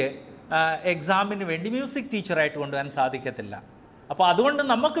മ്യൂസിക് എക്സാമിന് വേണ്ടി മ്യൂസിക് ടീച്ചറായിട്ട് കൊണ്ടുപോകാൻ സാധിക്കത്തില്ല. അപ്പോൾ അതുകൊണ്ട്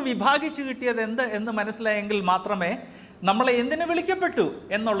നമുക്ക് വിഭാഗിച്ച് കിട്ടിയത് എന്ത് എന്ന് മനസ്സിലായെങ്കിൽ മാത്രമേ നമ്മളെ എന്തിനു വിളിക്കപ്പെട്ടു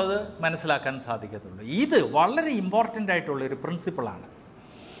എന്നുള്ളത് മനസ്സിലാക്കാൻ സാധിക്കത്തുള്ളൂ. ഇത് വളരെ ഇമ്പോർട്ടൻ്റ് ആയിട്ടുള്ളൊരു പ്രിൻസിപ്പിളാണ്.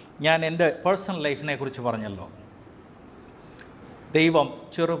 ഞാൻ എൻ്റെ പേഴ്സണൽ ലൈഫിനെ കുറിച്ച് പറഞ്ഞല്ലോ. ദൈവം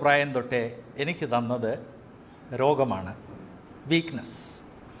ചെറുപ്രായം തൊട്ടേ എനിക്ക് തന്നത് രോഗമാണ്, വീക്ക്നെസ്.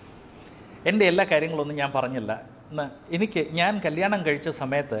 എൻ്റെ എല്ലാ കാര്യങ്ങളൊന്നും ഞാൻ പറഞ്ഞില്ല. ഞാൻ കല്യാണം കഴിച്ച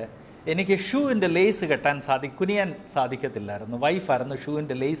സമയത്ത് എനിക്ക് ഷൂവിൻ്റെ ലേസ് കെട്ടാൻ കുനിയാൻ സാധിക്കത്തില്ലായിരുന്നു. വൈഫായിരുന്നു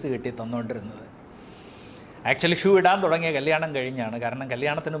ഷൂവിൻ്റെ ലേസ് കെട്ടി തന്നുകൊണ്ടിരുന്നത്. ആക്ച്വലി ഷൂ ഇടാൻ തുടങ്ങിയ കല്യാണം കഴിഞ്ഞാണ്. കാരണം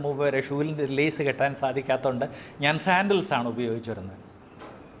കല്യാണത്തിന് മുമ്പ് വരെ ഷൂവിൻ്റെ ലേസ് കെട്ടാൻ സാധിക്കാത്തതുകൊണ്ട് ഞാൻ സാൻഡിൽസാണ് ഉപയോഗിച്ചിരുന്നത്.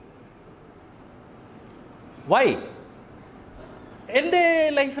 വൈ? എൻ്റെ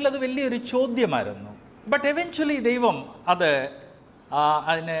ലൈഫിൽ അത് വലിയൊരു ചോദ്യമായിരുന്നു. ബട്ട് എവൻച്വലി ദൈവം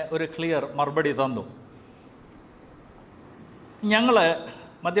അതിന് ഒരു ക്ലിയർ മറുപടി തന്നു. ഞങ്ങൾ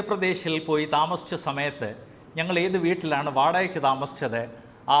മധ്യപ്രദേശിൽ പോയി താമസിച്ച സമയത്ത് ഞങ്ങൾ ഏത് വീട്ടിലാണ് വാടകയ്ക്ക് താമസിച്ചത്,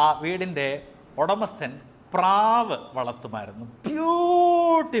 ആ വീടിൻ്റെ ഉടമസ്ഥൻ പ്രാവ് വളർത്തുമായിരുന്നു.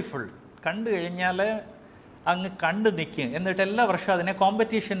 ബ്യൂട്ടിഫുൾ, കണ്ടു കഴിഞ്ഞാൽ അങ്ങ് കണ്ടു നിൽക്കും. എന്നിട്ട് എല്ലാ വർഷവും അതിനെ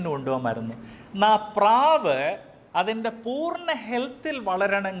കോമ്പറ്റീഷന് കൊണ്ടുപോകുമായിരുന്നു. ആ പ്രാവ് അതിൻ്റെ പൂർണ്ണ ഹെൽത്തിൽ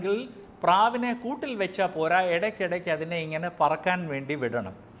വളരണമെങ്കിൽ പ്രാവിനെ കൂട്ടിൽ വെച്ചാൽ പോരാ, ഇടയ്ക്കിടയ്ക്ക് അതിനെ ഇങ്ങനെ പറക്കാൻ വേണ്ടി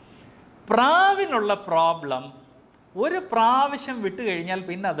വിടണം. പ്രാവിനുള്ള പ്രോബ്ലം, ഒരു പ്രാവശ്യം വിട്ടു കഴിഞ്ഞാൽ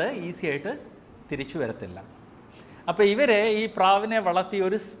പിന്നെ അത് ഈസി ആയിട്ട് തിരിച്ചു വരത്തില്ല. അപ്പോൾ ഈ പ്രാവിനെ വളർത്തി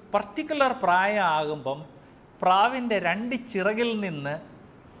ഒരു പർട്ടിക്കുലർ പ്രായം ആകുമ്പം പ്രാവിൻ്റെ 2 ചിറകിൽ നിന്ന്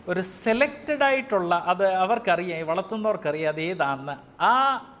ഒരു സെലക്റ്റഡ് ആയിട്ടുള്ള, അത് അവർക്കറിയാം, വളർത്തുന്നവർക്കറിയാം അത് ഏതാണെന്ന്. ആ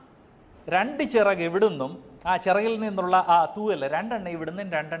 2 ചിറക് ഇവിടുന്നും ആ ചിറകിൽ നിന്നുള്ള ആ തൂവൽ 2 എണ്ണം ഇവിടുന്നും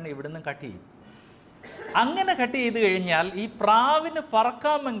 2 എണ്ണം ഇവിടുന്നും കട്ട് ചെയ്യും. അങ്ങനെ കട്ട് ചെയ്ത് കഴിഞ്ഞാൽ ഈ പ്രാവിന്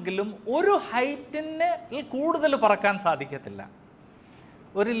പറക്കാമെങ്കിലും ഒരു ഹൈറ്റിന് കൂടുതൽ പറക്കാൻ സാധിക്കത്തില്ല.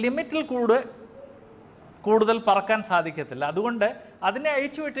 ഒരു ലിമിറ്റിൽ കൂടുതൽ പറക്കാൻ സാധിക്കത്തില്ല. അതുകൊണ്ട് അതിനെ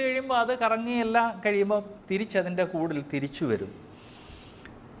അഴിച്ചു വിട്ട് കഴിയുമ്പോൾ അത് കറങ്ങിയെല്ലാം കഴിയുമ്പോൾ തിരിച്ചതിൻ്റെ കൂടിൽ തിരിച്ചു വരും.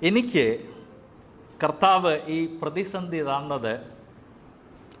 എനിക്ക് കർത്താവ് ഈ പ്രതിസന്ധി തന്നത്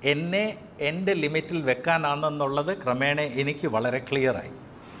എന്നെ എൻ്റെ ലിമിറ്റിൽ വെക്കാനാണെന്നുള്ളത് ക്രമേണ എനിക്ക് വളരെ ക്ലിയറായി.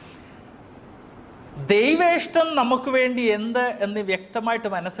 ദൈവേഷ്ടം നമുക്ക് വേണ്ടി എന്ത് എന്ന് വ്യക്തമായിട്ട്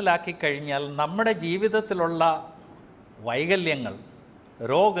മനസ്സിലാക്കി കഴിഞ്ഞാൽ നമ്മുടെ ജീവിതത്തിലുള്ള വൈകല്യങ്ങൾ,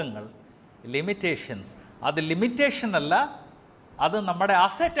 രോഗങ്ങൾ, ലിമിറ്റേഷൻസ്, അത് ലിമിറ്റേഷൻ അല്ല, അത് നമ്മുടെ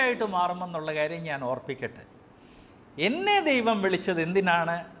അസറ്റായിട്ട് മാറുമെന്നുള്ള കാര്യം ഞാൻ ഓർപ്പിക്കട്ടെ. എന്നെ ദൈവം വിളിച്ചത്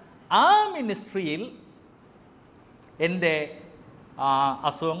എന്തിനാണ്? ആ മിനിസ്ട്രിയിൽ എൻ്റെ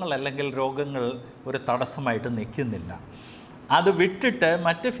അസുഖങ്ങൾ അല്ലെങ്കിൽ രോഗങ്ങൾ ഒരു തടസ്സമായിട്ട് നിൽക്കുന്നില്ല. അത് വിട്ടിട്ട്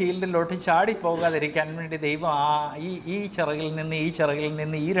മറ്റ് ഫീൽഡിലോട്ട് ചാടിപ്പോകാതിരിക്കാൻ വേണ്ടി ദൈവം ഈ ചിറകിൽ നിന്ന്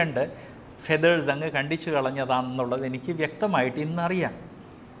ഈ 2 ഫെദേഴ്സ് അങ്ങ് കണ്ടിച്ചു കളഞ്ഞതാണെന്നുള്ളത് എനിക്ക് വ്യക്തമായിട്ട് ഇന്നറിയാം.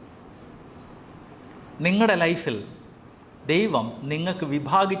 നിങ്ങളുടെ ലൈഫിൽ ദൈവം നിങ്ങൾക്ക്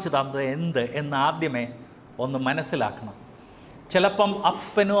വിഭാഗിച്ചു തന്നത് എന്ത് എന്ന് ആദ്യമേ ഒന്ന് മനസ്സിലാക്കണം. ചിലപ്പം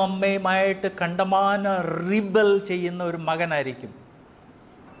അപ്പനും അമ്മയുമായിട്ട് കണ്ടമാന റിബൽ ചെയ്യുന്ന ഒരു മകനായിരിക്കും,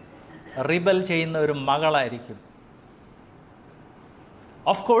 റിബൽ ചെയ്യുന്ന ഒരു മകളായിരിക്കും.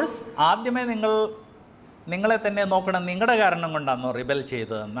 ഓഫ് കോഴ്സ് ആദ്യമേ നിങ്ങളെ തന്നെ നോക്കണം, നിങ്ങളുടെ കാരണം കൊണ്ടാണോ റിബൽ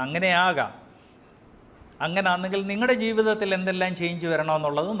ചെയ്തതെന്ന്. അങ്ങനെയാകാം. അങ്ങനെയാണെങ്കിൽ നിങ്ങളുടെ ജീവിതത്തിൽ എന്തെല്ലാം ചേഞ്ച്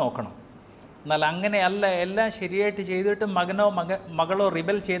വരണമെന്നുള്ളത് നോക്കണം. എന്നാൽ അങ്ങനെയല്ല, എല്ലാം ശരിയായിട്ട് ചെയ്തിട്ട് മകനോ മകളോ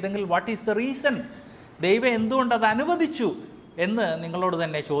റിബൽ ചെയ്തെങ്കിൽ വാട്ട് ഈസ് ദ റീസൺ? ദൈവം എന്തുകൊണ്ട് അത് അനുവദിച്ചു എന്ന് നിങ്ങളോട്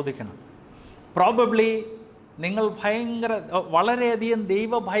തന്നെ ചോദിക്കണം. പ്രോബബ്ലി നിങ്ങൾ വളരെയധികം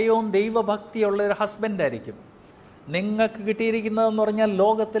ദൈവഭയവും ദൈവഭക്തിയുള്ള ഒരു ഹസ്ബൻഡായിരിക്കും. നിങ്ങൾക്ക് കിട്ടിയിരിക്കുന്നതെന്ന് പറഞ്ഞാൽ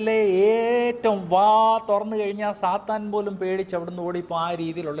ലോകത്തിലെ ഏറ്റവും തുറന്നു കഴിഞ്ഞാൽ സാത്താൻ പോലും പേടിച്ച് അവിടുന്ന് ഓടിപ്പോൾ ആ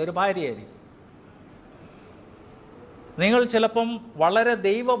രീതിയിലുള്ള ഒരു ഭാര്യയായിരിക്കും. നിങ്ങൾ ചിലപ്പം വളരെ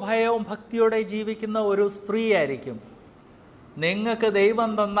ദൈവഭയവും ഭക്തിയോടെ ജീവിക്കുന്ന ഒരു സ്ത്രീ ആയിരിക്കും. നിങ്ങൾക്ക് ദൈവം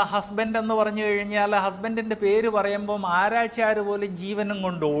തന്ന ഹസ്ബൻഡ് എന്ന് പറഞ്ഞു കഴിഞ്ഞാൽ ഹസ്ബൻഡിൻ്റെ പേര് പറയുമ്പം ആരാച്ചാർ പോലും ജീവനും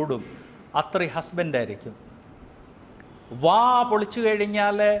കൊണ്ട് ഓടും. അത്രയും ഹസ്ബൻഡായിരിക്കും. പൊളിച്ചു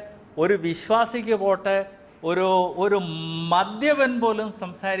കഴിഞ്ഞാൽ ഒരു വിശ്വാസിക്ക് പോട്ടെ, ഒരു മദ്യപൻ പോലും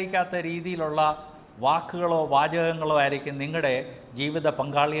സംസാരിക്കാത്ത രീതിയിലുള്ള വാക്കുകളോ വാചകങ്ങളോ ആയിരിക്കും നിങ്ങളുടെ ജീവിത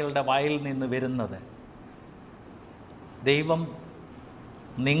പങ്കാളികളുടെ വായിൽ നിന്ന് വരുന്നത്. ദൈവം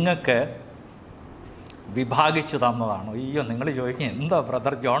നിങ്ങൾക്ക് വിഭാഗിച്ചു തന്നതാണോ? അയ്യോ, നിങ്ങൾ ചോദിക്കും എന്താ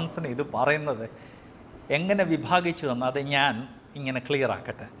ബ്രദർ ജോൺസൺ ഇത് പറയുന്നത്, എങ്ങനെ വിഭാഗിച്ചു തന്നു? അത് ഞാൻ ഇങ്ങനെ ക്ലിയർ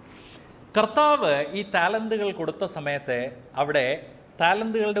ആക്കട്ടെ. കർത്താവ് ഈ ടാലന്തുകൾ കൊടുത്ത സമയത്ത് അവിടെ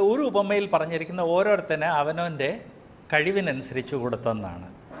ടാലന്തുകളുടെ ഒരു ഉപമയിൽ പറഞ്ഞിരിക്കുന്ന ഓരോരുത്തന് അവനവൻ്റെ കഴിവിനനുസരിച്ച് കൊടുത്തെന്നാണ്.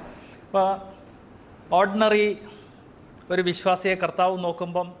 അപ്പോൾ ഓർഡിനറി ഒരു വിശ്വാസിയെ കർത്താവ്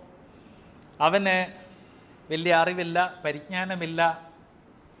നോക്കുമ്പം അവന് വലിയ അറിവില്ല, പരിജ്ഞാനമില്ല,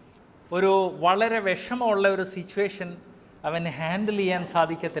 ഒരു വളരെ വിഷമമുള്ള ഒരു സിറ്റുവേഷൻ അവന് ഹാൻഡിൽ ചെയ്യാൻ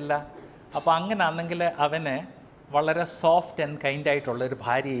സാധിക്കത്തില്ല. അപ്പോൾ അങ്ങനെ ആണെങ്കിൽ അവന് വളരെ സോഫ്റ്റ് ആൻഡ് കൈൻഡായിട്ടുള്ളൊരു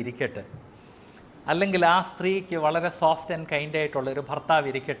ഭാര്യ ഇരിക്കട്ടെ, അല്ലെങ്കിൽ ആ സ്ത്രീക്ക് വളരെ സോഫ്റ്റ് ആൻഡ് കൈൻഡായിട്ടുള്ളൊരു ഭർത്താവ്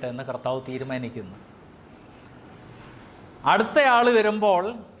ഇരിക്കട്ടെ എന്ന് കർത്താവ് തീരുമാനിക്കുന്നു. അടുത്തയാൾ വരുമ്പോൾ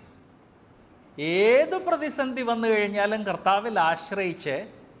ഏത് പ്രതിസന്ധി വന്നു കഴിഞ്ഞാലും കർത്താവിൽ ആശ്രയിച്ച്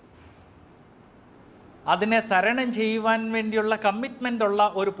അതിനെ തരണം ചെയ്യുവാൻ വേണ്ടിയുള്ള കമ്മിറ്റ്മെൻ്റ് ഉള്ള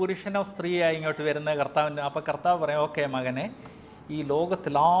ഒരു പുരുഷനോ സ്ത്രീയായി ഇങ്ങോട്ട് വരുന്ന കർത്താവിൻ്റെ. അപ്പോൾ കർത്താവ് പറയും, ഓക്കെ മകനെ, ഈ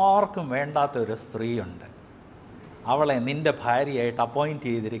ലോകത്തിൽ ആർക്കും വേണ്ടാത്ത ഒരു സ്ത്രീയുണ്ട്, അവളെ നിൻ്റെ ഭാര്യയായിട്ട് അപ്പോയിൻറ്റ്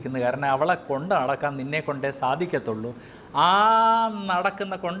ചെയ്തിരിക്കുന്നു. കാരണം അവളെ കൊണ്ട് നടക്കാൻ നിന്നെ കൊണ്ടേ സാധിക്കത്തുള്ളൂ. ആ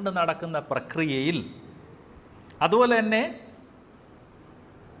കൊണ്ട് നടക്കുന്ന പ്രക്രിയയിൽ അതുപോലെ തന്നെ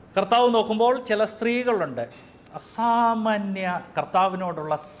കർത്താവ് നോക്കുമ്പോൾ ചില സ്ത്രീകളുണ്ട്, അസാമാന്യ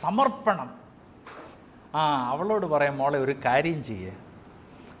കർത്താവിനോടുള്ള സമർപ്പണം. അവളോട് പറയാം, മോളെ ഒരു കാര്യം ചെയ്യേ,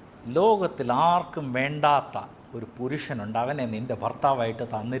 ലോകത്തിൽ ആർക്കും വേണ്ടാത്ത ഒരു പുരുഷനുണ്ട്, അവനെ നിൻ്റെ ഭർത്താവായിട്ട്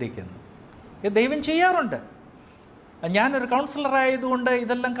തന്നിരിക്കുന്നു. ഇത് ദൈവം ചെയ്യാറുണ്ട്. ഞാനൊരു കൗൺസിലറായതുകൊണ്ട്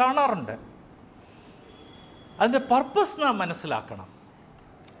ഇതെല്ലാം കാണാറുണ്ട്. അതിൻ്റെ പർപ്പസ് നാം മനസ്സിലാക്കണം.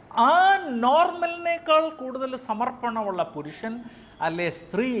 ആ നോർമലിനേക്കാൾ കൂടുതൽ സമർപ്പണമുള്ള പുരുഷൻ അല്ലെ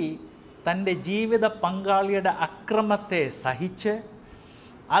സ്ത്രീ തൻ്റെ ജീവിത പങ്കാളിയുടെ അക്രമത്തെ സഹിച്ച്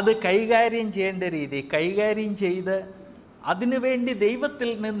അത് കൈകാര്യം ചെയ്യേണ്ട രീതി കൈകാര്യം ചെയ്ത് അതിനുവേണ്ടി ദൈവത്തിൽ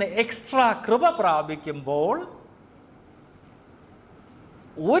നിന്ന് എക്സ്ട്രാ കൃപ പ്രാപിക്കുമ്പോൾ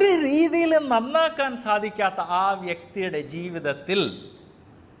ഒരു രീതിയിൽ നന്നാക്കാൻ സാധിക്കാത്ത ആ വ്യക്തിയുടെ ജീവിതത്തിൽ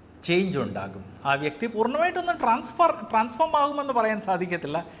ചേഞ്ച് ഉണ്ടാകും. ആ വ്യക്തി പൂർണ്ണമായിട്ടൊന്നും ട്രാൻസ്ഫോം ആകുമെന്ന് പറയാൻ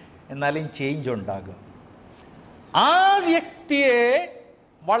സാധിക്കത്തില്ല, എന്നാലും ചേഞ്ച് ഉണ്ടാകും. ആ വ്യക്തിയെ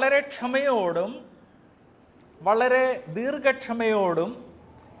വളരെ ക്ഷമയോടും വളരെ ദീർഘക്ഷമയോടും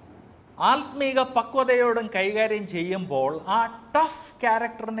ആത്മീക പക്വതയോടും കൈകാര്യം ചെയ്യുമ്പോൾ ആ ടഫ്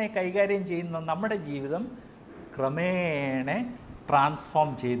ക്യാരക്ടറിനെ കൈകാര്യം ചെയ്യുന്ന നമ്മുടെ ജീവിതം ക്രമേണ ട്രാൻസ്ഫോം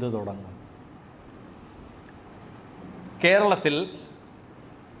ചെയ്തു തുടങ്ങും. കേരളത്തിൽ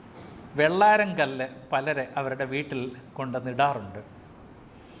വെള്ളാരം കല്ല് പലരെ അവരുടെ വീട്ടിൽ കൊണ്ടുവന്നിടാറുണ്ട്.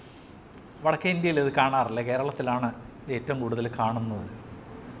 വടക്കേ ഇന്ത്യയിൽ ഇത് കാണാറില്ല, കേരളത്തിലാണ് ഏറ്റവും കൂടുതൽ കാണുന്നത്.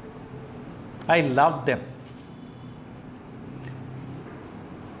 I love dum.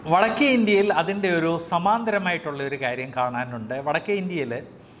 വടക്കേ ഇന്ത്യയിൽ അതിൻ്റെ ഒരു സമാന്തരമായിട്ടുള്ള ഒരു കാര്യം കാണാനുണ്ട്. വടക്കേ ഇന്ത്യയിൽ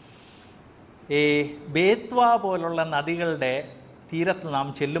ഈ ബേത്വ പോലുള്ള നദികളുടെ തീരത്ത് നാം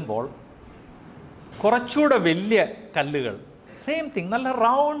ചെല്ലുമ്പോൾ കുറച്ചുകൂടെ വലിയ കല്ലുകൾ, സെയിം തിങ്, നല്ല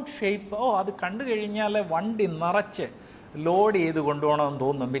റൗണ്ട് ഷേപ്പ്, അത് കണ്ടു കഴിഞ്ഞാൽ വണ്ടി നിറച്ച് ലോഡ് ചെയ്ത് കൊണ്ടുപോകണമെന്ന്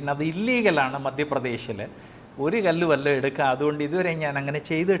തോന്നും. പിന്നെ അത് ഇല്ലീഗലാണ് മധ്യപ്രദേശിൽ, ഒരു കല്ല് വല്ലതും എടുക്കുക. അതുകൊണ്ട് ഇതുവരെ ഞാൻ അങ്ങനെ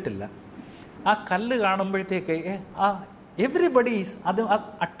ചെയ്തിട്ടില്ല. ആ കല്ല് കാണുമ്പോഴത്തേക്ക് എവറിബഡി ഈസ് അത്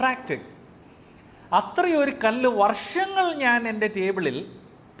അട്രാക്റ്റഡ്. അത്രയും ഒരു കല്ല് വർഷങ്ങൾ ഞാൻ എൻ്റെ ടേബിളിൽ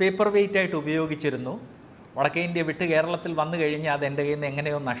പേപ്പർ വെയ്റ്റായിട്ട് ഉപയോഗിച്ചിരുന്നു. വടക്കേ ഇന്ത്യ വിട്ട് കേരളത്തിൽ വന്നു കഴിഞ്ഞാൽ അത് എൻ്റെ കയ്യിൽ നിന്ന്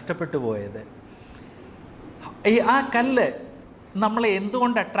എങ്ങനെയോ നഷ്ടപ്പെട്ടു പോയത്. ആ കല്ല് നമ്മളെ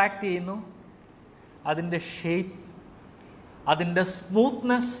എന്തുകൊണ്ട് അട്രാക്റ്റ് ചെയ്യുന്നു? അതിൻ്റെ ഷേപ്പ്, അതിൻ്റെ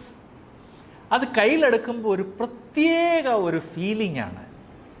സ്മൂത്ത്നെസ്, അത് കയ്യിലെടുക്കുമ്പോൾ ഒരു പ്രത്യേക ഒരു ഫീലിംഗ് ആണ്.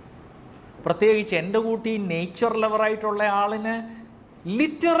 പ്രത്യേകിച്ച് എൻ്റെ കൂട്ടി നേച്ചർ ലവറായിട്ടുള്ള ആളിന്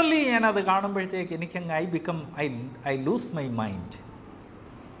ലിറ്ററലി ഞാനത് കാണുമ്പോഴത്തേക്ക് എനിക്കങ്ങ് ഐ ലൂസ് മൈ മൈൻഡ്.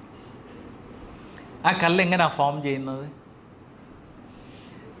 ആ കല്ലെങ്ങനെയാണ് ഫോം ചെയ്യുന്നത്?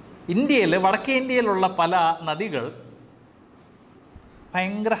 ഇന്ത്യയിൽ, വടക്കേ ഇന്ത്യയിലുള്ള പല നദികൾ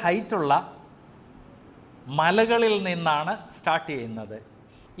ഭയങ്കര ഹൈറ്റുള്ള മലകളിൽ നിന്നാണ് സ്റ്റാർട്ട് ചെയ്യുന്നത്.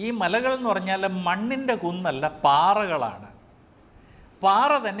 ഈ മലകൾ എന്ന് പറഞ്ഞാൽ മണ്ണിൻ്റെ കുന്നല്ല, പാറകളാണ്.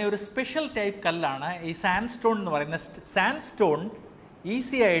 പാറ തന്നെ ഒരു സ്പെഷ്യൽ ടൈപ്പ് കല്ലാണ് ഈ സാൻഡ് സ്റ്റോൺ എന്ന് പറയുന്നത്. സാൻഡ് സ്റ്റോൺ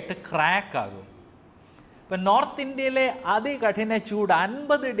ഈസി ആയിട്ട് ക്രാക്ക് ആകും. ഇപ്പം നോർത്ത് ഇന്ത്യയിലെ അതികഠിന ചൂട്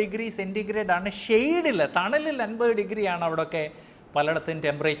 50 ഡിഗ്രി സെൻറ്റിഗ്രേഡ് ആണ്. ഷെയ്ഡിൽ, തണലിൽ 50 ഡിഗ്രിയാണ് അവിടെയൊക്കെ പലയിടത്തും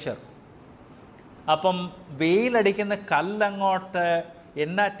ടെമ്പറേച്ചർ. അപ്പം വെയിലടിക്കുന്ന കല്ലങ്ങോട്ട്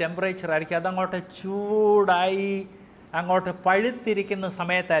എന്നാ ടെമ്പറേച്ചർ ആയിരിക്കും, അതങ്ങോട്ട് ചൂടായി അങ്ങോട്ട് പഴുത്തിരിക്കുന്ന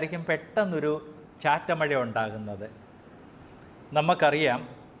സമയത്തായിരിക്കും പെട്ടെന്നൊരു ചാറ്റമഴ ഉണ്ടാകുന്നത്. നമുക്കറിയാം,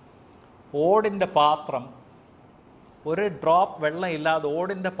 ഓടിൻ്റെ പാത്രം, ഒരു ഡ്രോപ്പ് വെള്ളം ഇല്ലാതെ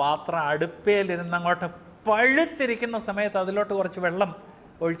ഓടിൻ്റെ പാത്രം അടുപ്പയിലിരുന്ന് അങ്ങോട്ട് പഴുത്തിരിക്കുന്ന സമയത്ത് അതിലോട്ട് കുറച്ച് വെള്ളം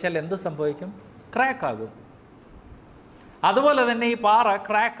ഒഴിച്ചാൽ എന്ത് സംഭവിക്കും? ക്രാക്കാകും. അതുപോലെ തന്നെ ഈ പാറ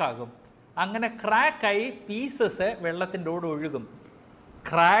ക്രാക്കാകും. അങ്ങനെ ക്രാക്കായി പീസസ് വെള്ളത്തിൻ്റെ കൂടെ ഒഴുകും.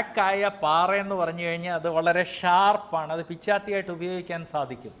 ക്രാക്കായ പാറ എന്ന് പറഞ്ഞു കഴിഞ്ഞാൽ അത് വളരെ ഷാർപ്പാണ്. അത് പിച്ചാത്തിയായിട്ട് ഉപയോഗിക്കാൻ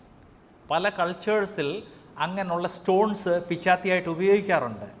സാധിക്കും. പല കൾച്ചേഴ്സിൽ അങ്ങനെയുള്ള സ്റ്റോൺസ് പിച്ചാത്തിയായിട്ട്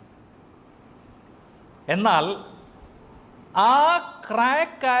ഉപയോഗിക്കാറുണ്ട്. എന്നാൽ ആ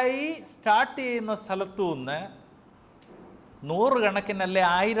ക്രാക്കായി സ്റ്റാർട്ട് ചെയ്യുന്ന സ്ഥലത്തു നിന്ന് 100 കണക്കിനല്ലേ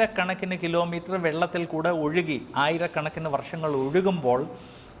 1000 കിലോമീറ്റർ വെള്ളത്തിൽ കൂടെ ഒഴുകി 1000 വർഷങ്ങൾ ഒഴുകുമ്പോൾ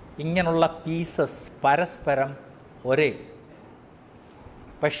ഇങ്ങനെയുള്ള പീസസ് പരസ്പരം ഒരേ.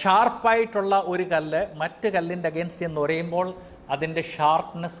 ഇപ്പം ഷാർപ്പായിട്ടുള്ള ഒരു കല്ല് മറ്റ് കല്ലിൻ്റെ അഗേൻസ്റ്റ് എന്ന് പറയുമ്പോൾ അതിൻ്റെ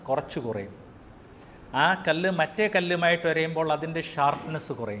ഷാർപ്നെസ് കുറച്ച് കുറയും. ആ കല്ല് മറ്റേ കല്ലുമായിട്ട് ഒരയുമ്പോൾ അതിൻ്റെ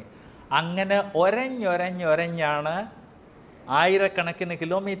ഷാർപ്നെസ് കുറയും. അങ്ങനെ ഒരഞ്ഞാണ് 1000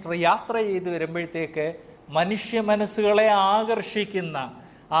 കിലോമീറ്റർ യാത്ര ചെയ്ത് വരുമ്പോഴത്തേക്ക് മനുഷ്യ മനസ്സുകളെ ആകർഷിക്കുന്ന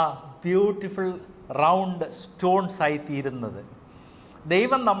ആ ബ്യൂട്ടിഫുൾ റൗണ്ട് സ്റ്റോൺസ് ആയിത്തീരുന്നത്.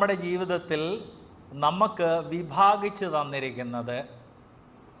 ദൈവം നമ്മുടെ ജീവിതത്തിൽ നമുക്ക് വിഭാഗിച്ച് തന്നിരിക്കുന്നത്,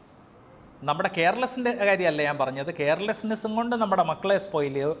 നമ്മുടെ കെയർലെസ്സിൻ്റെ കാര്യമല്ല ഞാൻ പറഞ്ഞത്. കെയർലെസ്നെസ്സും കൊണ്ട് നമ്മുടെ മക്കളെ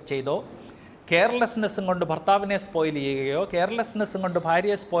സ്പോയിൽ ചെയ്തോ, കെയർലെസ്നെസ്സും കൊണ്ട് ഭർത്താവിനെ സ്പോയിൽ ചെയ്യുകയോ, കെയർലെസ്നെസ്സും കൊണ്ട്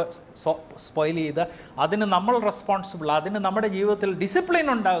ഭാര്യയെ സ്പോയിൽ ചെയ്ത് അതിന് നമ്മൾ റെസ്പോൺസിബിൾ. അതിന് നമ്മുടെ ജീവിതത്തിൽ ഡിസിപ്ലിൻ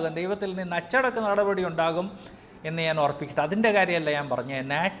ഉണ്ടാകും, ദൈവത്തിൽ നിന്ന് അച്ചടക്ക നടപടി ഉണ്ടാകും എന്ന് ഞാൻ ഓർപ്പിക്കട്ടെ. അതിൻ്റെ കാര്യമല്ല ഞാൻ പറഞ്ഞത്.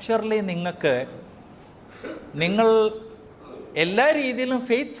 നാച്ചുറലി നിങ്ങൾ എല്ലാ രീതിയിലും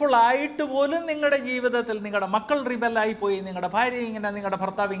ഫെയ്ത്ത്ഫുൾ ആയിട്ട് പോലും നിങ്ങളുടെ ജീവിതത്തിൽ നിങ്ങളുടെ മക്കൾ റിബലായി പോയി, നിങ്ങളുടെ ഭാര്യ ഇങ്ങനെ, നിങ്ങളുടെ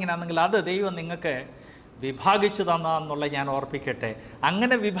ഭർത്താവ് ഇങ്ങനെ ആണെങ്കിൽ അത് ദൈവം നിങ്ങൾക്ക് വിഭാഗിച്ചു തന്നെന്നുള്ള ഞാൻ ഓർപ്പിക്കട്ടെ.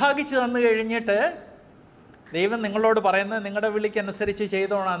 അങ്ങനെ വിഭാഗിച്ചു തന്നു കഴിഞ്ഞിട്ട് ദൈവം നിങ്ങളോട് പറയുന്നത് നിങ്ങളുടെ വിളിക്കനുസരിച്ച്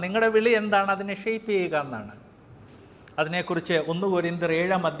ചെയ്തോണം. നിങ്ങളുടെ വിളി എന്താണ്? അതിനെ ഷേപ്പ് ചെയ്യുക എന്നാണ്. അതിനെക്കുറിച്ച് 1 കൊരിന്ത്യർ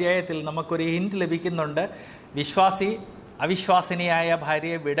 7-ാം അധ്യായത്തിൽ നമുക്കൊരു ഹിൻറ്റ് ലഭിക്കുന്നുണ്ട്. വിശ്വാസി അവിശ്വാസിനിയായ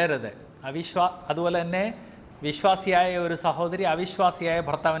ഭാര്യയെ വിടരുത്. അതുപോലെ തന്നെ വിശ്വാസിയായ ഒരു സഹോദരി അവിശ്വാസിയായ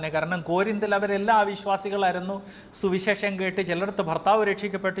ഭർത്താവിനെ. കാരണം കോരിന്തിൽ അവരെല്ലാം അവിശ്വാസികളായിരുന്നു. സുവിശേഷം കേട്ട് ചിലയിടത്ത് ഭർത്താവ്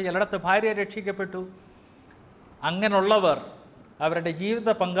രക്ഷിക്കപ്പെട്ടു, ചിലയിടത്ത് ഭാര്യ രക്ഷിക്കപ്പെട്ടു. അങ്ങനെയുള്ളവർ അവരുടെ ജീവിത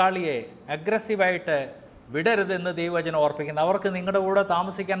പങ്കാളിയെ അഗ്രസീവായിട്ട് വിടരുതെന്ന് ദൈവവചനം ഓർപ്പിക്കുന്നു. അവർക്ക് നിങ്ങളുടെ കൂടെ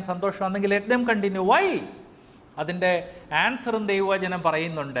താമസിക്കാൻ സന്തോഷമാണെങ്കിൽ ലെറ്റ് ദം കണ്ടിന്യൂ. വൈ? അതിൻ്റെ ആൻസറും ദൈവവചനം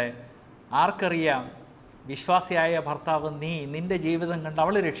പറയുന്നുണ്ട്. ആർക്കറിയാം, വിശ്വാസിയായ ഭർത്താവ് നിൻ്റെ ജീവിതം കണ്ട്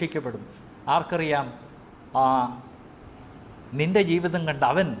അവൾ രക്ഷിക്കപ്പെടും. ആർക്കറിയാം, നിൻ്റെ ജീവിതം കണ്ട്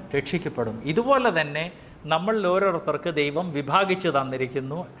അവൻ രക്ഷിക്കപ്പെടും. ഇതുപോലെ തന്നെ നമ്മളിൽ ഓരോരുത്തർക്ക് ദൈവം വിഭാഗിച്ച്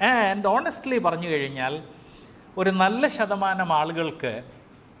തന്നിരിക്കുന്നു. ആൻഡ് ഓണസ്റ്റ്ലി പറഞ്ഞു കഴിഞ്ഞാൽ ഒരു നല്ല ശതമാനം ആളുകൾക്ക്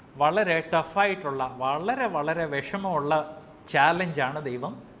വളരെ ടഫായിട്ടുള്ള, വളരെ വിഷമമുള്ള ചാലഞ്ചാണ്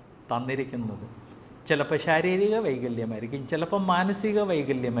ദൈവം തന്നിരിക്കുന്നത്. ചിലപ്പോൾ ശാരീരിക വൈകല്യമായിരിക്കും, ചിലപ്പം മാനസിക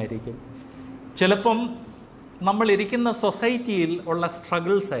വൈകല്യമായിരിക്കും, ചിലപ്പം നമ്മളിരിക്കുന്ന സൊസൈറ്റിയിൽ ഉള്ള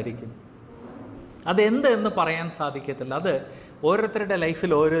സ്ട്രഗിൾസ് ആയിരിക്കും. അതെന്തെന്ന് പറയാൻ സാധിക്കത്തില്ല. അത് ഓരോരുത്തരുടെ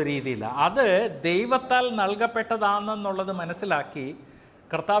ലൈഫിൽ ഓരോ രീതിയിലാണ്. അത് ദൈവത്താൽ നൽകപ്പെട്ടതാണെന്നുള്ളത് മനസ്സിലാക്കി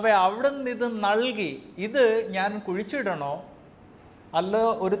കർത്താവെ അവിടെ നിന്ന് ഇത് നൽകി, ഇത് ഞാൻ കുഴിച്ചിടണോ, അല്ല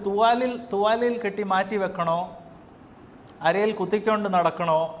ഒരു തുവാലിൽ കെട്ടി മാറ്റി വെക്കണോ, അരയിൽ കുത്തിക്കൊണ്ട്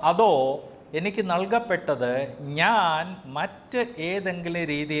നടക്കണോ, അതോ എനിക്ക് നൽകപ്പെട്ടത് ഞാൻ മറ്റ് ഏതെങ്കിലും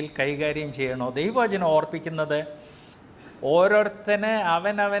രീതിയിൽ കൈകാര്യം ചെയ്യണോ? ദൈവവചനം ഓർപ്പിക്കുന്നത് ഓരോരുത്തന്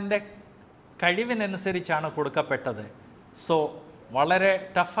അവനവൻ്റെ കഴിവിനനുസരിച്ചാണ് കൊടുക്കപ്പെട്ടത്. സോ വളരെ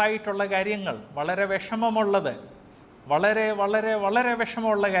ടഫായിട്ടുള്ള കാര്യങ്ങൾ, വളരെ വിഷമമുള്ളത്, വളരെ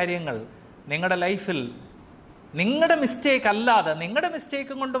വിഷമമുള്ള കാര്യങ്ങൾ നിങ്ങളുടെ ലൈഫിൽ നിങ്ങളുടെ മിസ്റ്റേക്ക് അല്ലാതെ, നിങ്ങളുടെ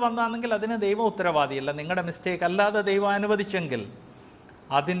മിസ്റ്റേക്കും കൊണ്ട് വന്നാണെങ്കിൽ അതിന് ദൈവം ഉത്തരവാദിയല്ല. നിങ്ങളുടെ മിസ്റ്റേക്ക് അല്ലാതെ ദൈവം അനുവദിച്ചെങ്കിൽ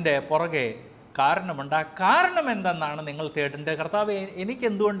അതിൻ്റെ പുറകെ കാരണമുണ്ട്. ആ കാരണം എന്തെന്നാണ് നിങ്ങൾ തേടേണ്ടത്. കർത്താവെ എനിക്ക്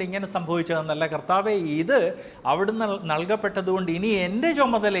എന്തുകൊണ്ട് ഇങ്ങനെ സംഭവിച്ചതെന്നല്ല, കർത്താവെ ഇത് അവിടുന്ന് നൽകപ്പെട്ടതുകൊണ്ട് ഇനി എൻ്റെ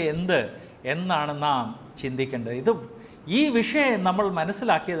ചുമതല എന്ത് എന്നാണ് നാം ചിന്തിക്കേണ്ടത്. ഈ വിഷയം നമ്മൾ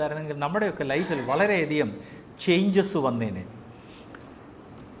മനസ്സിലാക്കിയതായിരുന്നെങ്കിൽ നമ്മുടെയൊക്കെ ലൈഫിൽ വളരെയധികം ചേഞ്ചസ് വന്നേനെ.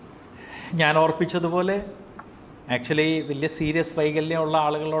 ഞാൻ ഓർപ്പിച്ചതുപോലെ ആക്ച്വലി വലിയ സീരിയസ് വൈകല്യമുള്ള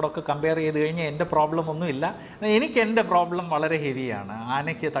ആളുകളോടൊക്കെ കമ്പയർ ചെയ്ത് കഴിഞ്ഞാൽ എൻ്റെ പ്രോബ്ലം ഒന്നുമില്ല. എനിക്ക് എൻ്റെ പ്രോബ്ലം വളരെ ഹെവിയാണ്.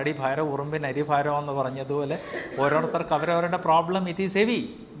 ആനയ്ക്ക് തടി ഭാരം ഉറുമ്പിന് അരിഭാരം എന്ന് പറഞ്ഞതുപോലെ ഓരോരുത്തർക്ക് അവരവരുടെ പ്രോബ്ലം ഇറ്റ് ഈസ് ഹെവി.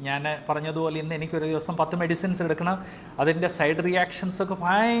 ഞാൻ പറഞ്ഞതുപോലെ ഇന്ന് എനിക്കൊരു ദിവസം 10 മെഡിസിൻസ് എടുക്കണം. അതിൻ്റെ സൈഡ് റിയാക്ഷൻസൊക്കെ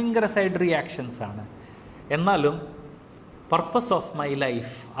ഭയങ്കര സൈഡ് റിയാക്ഷൻസാണ്. എന്നാലും പർപ്പസ് ഓഫ് മൈ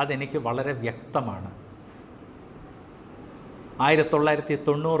ലൈഫ് അതെനിക്ക് വളരെ വ്യക്തമാണ്.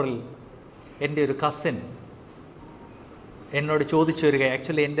 1990 എൻ്റെ ഒരു കസിൻ എന്നോട് ചോദിച്ചു വരിക.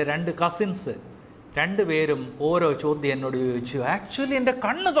 ആക്ച്വലി എൻ്റെ 2 കസിൻസ് 2 പേരും ഓരോ ചോദ്യം എന്നോട് ചോദിച്ചു. ആക്ച്വലി എൻ്റെ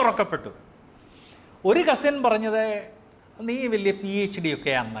കണ്ണ് തുറക്കപ്പെട്ടു. ഒരു കസിൻ പറഞ്ഞത്, നീ വലിയ PhD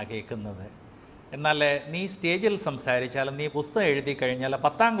ഒക്കെയാണെന്നാണ് കേൾക്കുന്നത്, എന്നാൽ നീ സ്റ്റേജിൽ സംസാരിച്ചാലും നീ പുസ്തകം എഴുതി കഴിഞ്ഞാൽ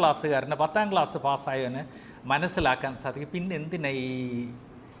 10ാം ക്ലാസ്സുകാരന് 10ാം ക്ലാസ് പാസ്സായവന് മനസ്സിലാക്കാൻ സാധിക്കും. പിന്നെ എന്തിനാ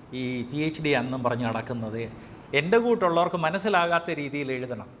ഈ PhD ആണെന്നും പറഞ്ഞ് നടക്കുന്നത്? എൻ്റെ കൂട്ടുള്ളവർക്ക് മനസ്സിലാകാത്ത രീതിയിൽ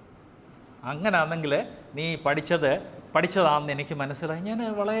എഴുതണം. അങ്ങനെയാണെങ്കിൽ നീ പഠിച്ചതാണെന്ന് എനിക്ക് മനസ്സിലായി. ഞാൻ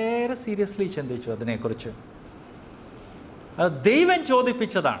വളരെ സീരിയസ്ലി ചിന്തിച്ചു അതിനെക്കുറിച്ച്. ദൈവം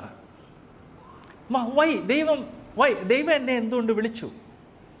ചോദിപ്പിച്ചതാണ്. ദൈവം എന്നെ എന്തുകൊണ്ട് വിളിച്ചു?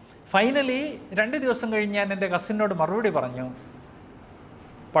 ഫൈനലി 2 ദിവസം കഴിഞ്ഞ് ഞാൻ എൻ്റെ കസിനോട് മറുപടി പറഞ്ഞു,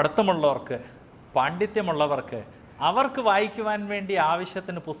 പഠിത്തമുള്ളവർക്ക്, പാണ്ഡിത്യമുള്ളവർക്ക്, അവർക്ക് വായിക്കുവാൻ വേണ്ടി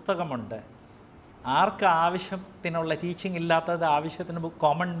ആവശ്യത്തിന് പുസ്തകമുണ്ട്. ആർക്ക് ആവശ്യത്തിനുള്ള ടീച്ചിങ് ഇല്ലാത്തത് ആവശ്യത്തിന്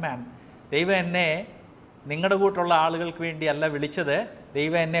കോമൺ മാൻ. ദൈവം എന്നെ നിങ്ങളുടെ കൂട്ടുള്ള ആളുകൾക്ക് വേണ്ടിയല്ല വിളിച്ചത്,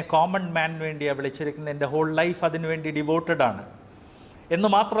 ദൈവം എന്നെ കോമൺ മാൻ വേണ്ടിയാണ് വിളിച്ചിരിക്കുന്നത്. എൻ്റെ ഹോൾ ലൈഫ് അതിനു വേണ്ടി ഡിവോട്ടഡ് ആണ് എന്ന്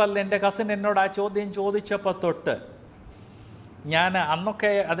മാത്രമല്ല, എൻ്റെ കസിൻ എന്നോട് ആ ചോദ്യം ചോദിച്ചപ്പോൾ തൊട്ട് ഞാൻ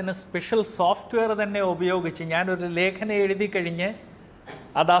അന്നൊക്കെ അതിന് സ്പെഷ്യൽ സോഫ്റ്റ്വെയർ തന്നെ ഉപയോഗിച്ച് ഞാനൊരു ലേഖനം എഴുതി കഴിഞ്ഞ്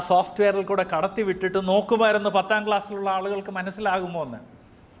അത് ആ സോഫ്റ്റ്വെയറിൽ കൂടെ കടത്തി വിട്ടിട്ട് നോക്കുമായിരുന്നു 10ാം ക്ലാസ്സിലുള്ള ആളുകൾക്ക് മനസ്സിലാകുമോ എന്ന്.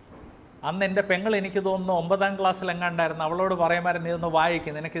 അന്ന് എൻ്റെ പെങ്ങൾ എനിക്ക് തോന്നുന്നു 9ാം ക്ലാസ്സിലെങ്ങാണ്ടായിരുന്നു. അവളോട് പറയുമായിരുന്നു, ഇതൊന്ന്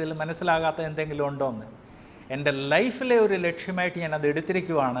വായിക്കും, നിനക്കിതിൽ മനസ്സിലാകാത്ത എന്തെങ്കിലും ഉണ്ടോ എന്ന്. എൻ്റെ ലൈഫിലെ ഒരു ലക്ഷ്യമായിട്ട് ഞാനത്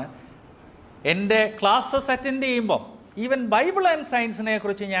എടുത്തിരിക്കുവാണ്. എൻ്റെ ക്ലാസ്സസ് അറ്റൻഡ് ചെയ്യുമ്പം ഈവൻ ബൈബിൾ ആൻഡ് സയൻസിനെ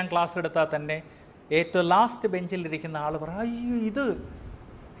കുറിച്ച് ഞാൻ ക്ലാസ് എടുത്താൽ തന്നെ ഏറ്റവും ലാസ്റ്റ് ബെഞ്ചിലിരിക്കുന്ന ആൾ പറയും, അയ്യോ ഇത്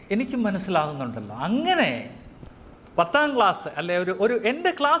എനിക്കും മനസ്സിലാകുന്നുണ്ടല്ലോ. അങ്ങനെ 10ാം ക്ലാസ് അല്ലെ ഒരു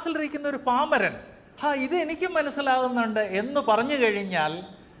എൻ്റെ ക്ലാസ്സിലിരിക്കുന്ന ഒരു പാമരൻ, ഇത് എനിക്കും മനസ്സിലാകുന്നുണ്ട് എന്ന് പറഞ്ഞു കഴിഞ്ഞാൽ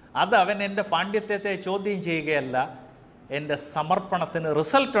അത് അവൻ എൻ്റെ പാണ്ഡിത്യത്തെ ചോദ്യം ചെയ്യുകയല്ല, എൻ്റെ സമർപ്പണത്തിന്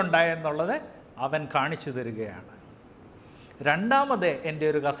റിസൾട്ട് ഉണ്ടായെന്നുള്ളത് അവൻ കാണിച്ചു തരികയാണ്. രണ്ടാമത് എൻ്റെ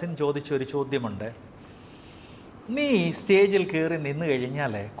ഒരു കസിൻ ചോദിച്ചൊരു ചോദ്യമുണ്ട്, നീ സ്റ്റേജിൽ കയറി നിന്ന്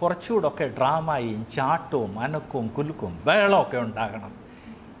കഴിഞ്ഞാൽ കുറച്ചുകൂടെ ഒക്കെ ഡ്രാമയും ചാട്ടവും അനക്കവും കുലുക്കും ബഹളമൊക്കെ ഉണ്ടാകണം.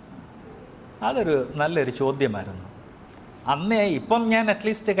 അതൊരു നല്ലൊരു ചോദ്യമായിരുന്നു. ഇപ്പം ഞാൻ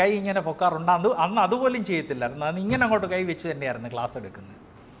അറ്റ്ലീസ്റ്റ് കൈ ഇങ്ങനെ പൊക്കാറുണ്ട്. അന്ന് അതുപോലും ചെയ്യത്തില്ലായിരുന്നു. അന്ന് ഇങ്ങനെ അങ്ങോട്ട് കൈ വെച്ച് തന്നെയായിരുന്നു ക്ലാസ് എടുക്കുന്നത്.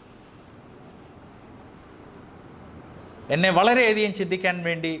 എന്നെ വളരെയധികം ചിന്തിക്കാൻ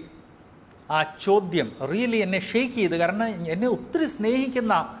വേണ്ടി ആ ചോദ്യം റിയലി എന്നെ ഷെയ്ക്ക് ചെയ്തു. കാരണം എന്നെ ഒത്തിരി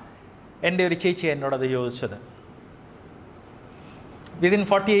സ്നേഹിക്കുന്ന എൻ്റെ ഒരു ചേച്ചി എന്നോടത് ചോദിച്ചത്. വിതിൻ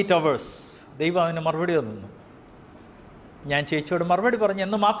 48 hours ദൈവം അതിന് മറുപടി തന്നു. ഞാൻ ചേച്ചിയോട് മറുപടി പറഞ്ഞു.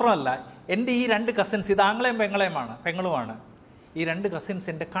 എന്ന് മാത്രമല്ല, എൻ്റെ ഈ 2 കസിൻസ്, ഇത് ആങ്ങളെയും പെങ്ങളുമാണ്, ഈ 2 കസിൻസ്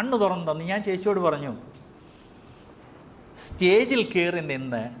എൻ്റെ കണ്ണ് തുറന്നു തന്നു. ഞാൻ ചേച്ചിയോട് പറഞ്ഞു, സ്റ്റേജിൽ കയറി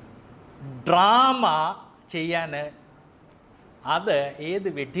നിന്ന് ഡ്രാമ ചെയ്യാൻ അത് ഏത്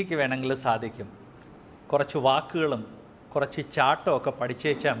വിഡ്ഢിക്ക് വേണമെങ്കിലും സാധിക്കും. കുറച്ച് വാക്കുകളും കുറച്ച് ചാട്ടവും ഒക്കെ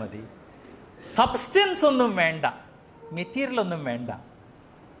പഠിച്ചേച്ചാൽ മതി. സബ്സ്റ്റൻസ് ഒന്നും വേണ്ട, മെറ്റീരിയലൊന്നും വേണ്ട.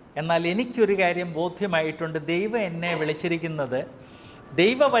 എന്നാൽ എനിക്കൊരു കാര്യം ബോധ്യമായിട്ടുണ്ട്, ദൈവം എന്നെ വിളിച്ചിരിക്കുന്നത്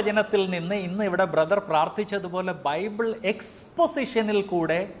ദൈവവചനത്തിൽ നിന്ന് ഇന്ന് ഇവിടെ ബ്രദർ പ്രാർത്ഥിച്ചതുപോലെ ബൈബിൾ എക്സ്പോസിഷനിൽ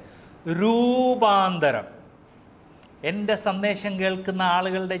കൂടെ രൂപാന്തരം, എൻ്റെ സന്ദേശം കേൾക്കുന്ന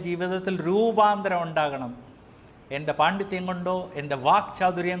ആളുകളുടെ ജീവിതത്തിൽ രൂപാന്തരം ഉണ്ടാകണം. എൻ്റെ പാണ്ഡിത്യം കൊണ്ടോ, എൻ്റെ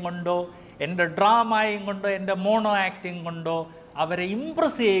വാക്ചാതുര്യം കൊണ്ടോ, എൻ്റെ ഡ്രാമയും കൊണ്ടോ, എൻ്റെ മോണോ ആക്ടിങ് കൊണ്ടോ അവരെ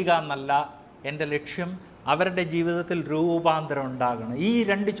ഇംപ്രസ് ചെയ്യുക എന്നല്ല എൻ്റെ ലക്ഷ്യം. അവരുടെ ജീവിതത്തിൽ രൂപാന്തരം ഉണ്ടാകണം. ഈ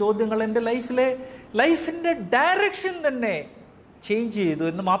 2 ചോദ്യങ്ങൾ എൻ്റെ ലൈഫിൻ്റെ ഡയറക്ഷൻ തന്നെ ചേഞ്ച് ചെയ്തു.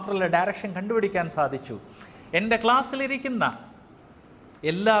 എന്ന് മാത്രമല്ല, ഡയറക്ഷൻ കണ്ടുപിടിക്കാൻ സാധിച്ചു. എൻ്റെ ക്ലാസ്സിലിരിക്കുന്ന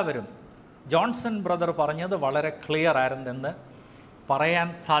എല്ലാവരും ജോൺസൺ ബ്രദർ പറഞ്ഞത് വളരെ ക്ലിയർ ആയിരുന്നെന്ന് പറയാൻ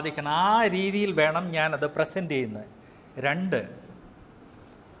സാധിക്കണം. ആ രീതിയിൽ വേണം ഞാനത് പ്രസൻറ്റ് ചെയ്യുന്നത്. 2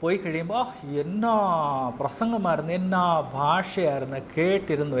 പോയി കഴിയുമ്പോൾ എന്നാ പ്രസംഗമായിരുന്നു, എന്നാ ഭാഷയായിരുന്നു,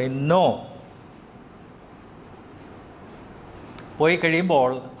 കേട്ടിരുന്നു. എന്നോ പോയി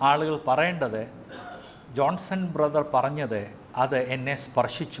കഴിയുമ്പോൾ ആളുകൾ പറയേണ്ടത്, ജോൺസൺ ബ്രദർ പറഞ്ഞത് അത് എന്നെ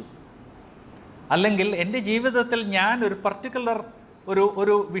സ്പർശിച്ചു. അല്ലെങ്കിൽ എൻ്റെ ജീവിതത്തിൽ ഞാൻ ഒരു പർട്ടിക്കുലർ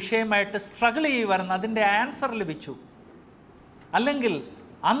ഒരു വിഷയമായിട്ട് സ്ട്രഗിൾ ചെയ്യുമായിരുന്നു, അതിൻ്റെ ആൻസർ ലഭിച്ചു. അല്ലെങ്കിൽ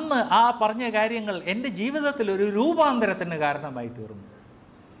അന്ന് ആ പറഞ്ഞ കാര്യങ്ങൾ എൻ്റെ ജീവിതത്തിൽ ഒരു രൂപാന്തരത്തിന് കാരണമായി തീർന്നു.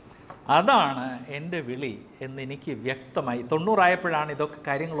 അതാണ് എൻ്റെ വിളി എന്നെനിക്ക് വ്യക്തമായി. 90 ഇതൊക്കെ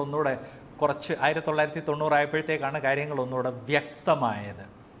കാര്യങ്ങളൊന്നുകൂടെ കുറച്ച് 1990 ആയപ്പോഴത്തേക്കാണ് കാര്യങ്ങളൊന്നുകൂടെ വ്യക്തമായത്.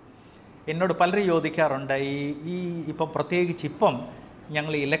 എന്നോട് പലരും ചോദിക്കാറുണ്ട്, ഇപ്പം പ്രത്യേകിച്ച് ഇപ്പം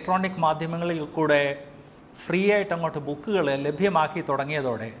ഞങ്ങൾ ഇലക്ട്രോണിക് മാധ്യമങ്ങളിൽ കൂടെ ഫ്രീ ആയിട്ട് അങ്ങോട്ട് ബുക്കുകൾ ലഭ്യമാക്കി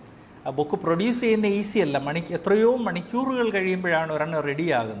തുടങ്ങിയതോടെ ആ ബുക്ക് പ്രൊഡ്യൂസ് ചെയ്യുന്ന ഈസിയല്ല. എത്രയോ മണിക്കൂറുകൾ കഴിയുമ്പോഴാണ് ഒരെണ്ണം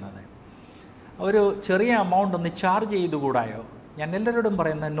റെഡിയാകുന്നത്. ഒരു ചെറിയ എമൗണ്ട് ഒന്ന് ചാർജ് ചെയ്തുകൂടായോ? ഞാൻ എല്ലാവരോടും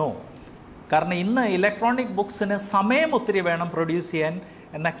പറയുന്നത് നോ. കാരണം ഇന്ന് ഇലക്ട്രോണിക് ബുക്സിന് സമയം ഒത്തിരി വേണം പ്രൊഡ്യൂസ് ചെയ്യാൻ,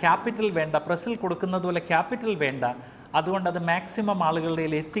 എന്നാൽ ക്യാപിറ്റൽ വേണ്ട. പ്രസ്സിൽ കൊടുക്കുന്നത് പോലെ ക്യാപിറ്റൽ വേണ്ട. അതുകൊണ്ട് അത് മാക്സിമം ആളുകളുടെ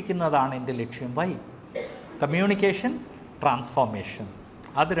എത്തിക്കുന്നതാണ് എൻ്റെ ലക്ഷ്യം. വൈ? Communication, transformation.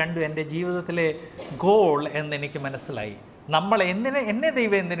 അത് രണ്ടും എൻ്റെ ജീവിതത്തിലെ ഗോൾ എന്നെനിക്ക് മനസ്സിലായി. എന്നെ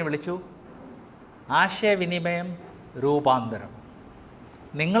ദൈവം എന്തിനു വിളിച്ചു? ആശയവിനിമയം, രൂപാന്തരം.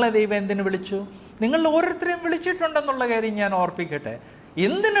 നിങ്ങളെ ദൈവം എന്തിനു വിളിച്ചു? നിങ്ങൾ ഓരോരുത്തരെയും വിളിച്ചിട്ടുണ്ടെന്നുള്ള കാര്യം ഞാൻ ഓർപ്പിക്കട്ടെ.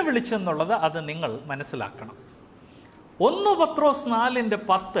 എന്തിനു വിളിച്ചെന്നുള്ളത് അത് നിങ്ങൾ മനസ്സിലാക്കണം. 1 പത്രോസ്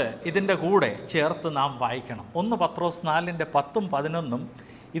 4:10 ഇതിൻ്റെ കൂടെ ചേർത്ത് നാം വായിക്കണം. 1 പത്രോസ് 4:10ഉം 11ഉം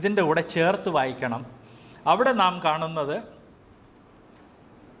ഇതിൻ്റെ കൂടെ ചേർത്ത് വായിക്കണം. അവിടെ നാം കാണുന്നത്,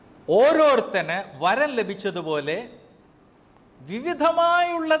 ഓരോരുത്തന് വരം ലഭിച്ചതുപോലെ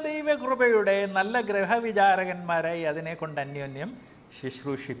വിവിധമായുള്ള ദൈവകൃപയുടെ നല്ല ഗ്രഹവിചാരകന്മാരായി അതിനെ കൊണ്ട് അന്യോന്യം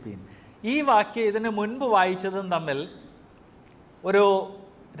ശുശ്രൂഷിപ്പീൻ. ഈ വാക്യം ഇതിന് മുൻപ് വായിച്ചതും തമ്മിൽ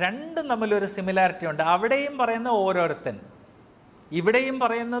രണ്ടും തമ്മിലൊരു സിമിലാരിറ്റി ഉണ്ട്. അവിടെയും പറയുന്ന ഓരോരുത്തൻ, ഇവിടെയും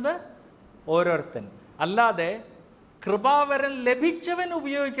പറയുന്നത് ഓരോരുത്തൻ. അല്ലാതെ കൃപാവരം ലഭിച്ചവൻ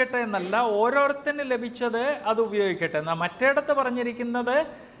ഉപയോഗിക്കട്ടെ എന്നല്ല, ഓരോരുത്തന് ലഭിച്ചത് അത് ഉപയോഗിക്കട്ടെ എന്നാൽ. മറ്റേടത്ത് പറഞ്ഞിരിക്കുന്നത്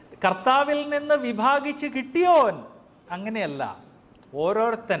കർത്താവിൽ നിന്ന് വിഭാഗിച്ച് കിട്ടിയോൻ, അങ്ങനെയല്ല.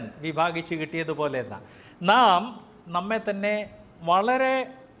 ഓരോരുത്തൻ വിഭാഗിച്ച് കിട്ടിയതുപോലെ എന്നാ. നാം നമ്മെ തന്നെ വളരെ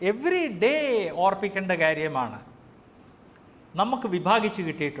എവറി ഡേ ഓർപ്പിക്കേണ്ട കാര്യമാണ്. നമുക്ക് വിഭാഗിച്ച്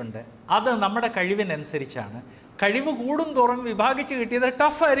കിട്ടിയിട്ടുണ്ട്. അത് നമ്മുടെ കഴിവിനനുസരിച്ചാണ്. കഴിവ് കൂടും തോറും വിഭാഗിച്ച് കിട്ടിയത്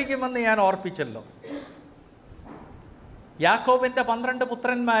ടഫായിരിക്കുമെന്ന് ഞാൻ ഓർപ്പിച്ചല്ലോ. യാക്കോബിൻ്റെ 12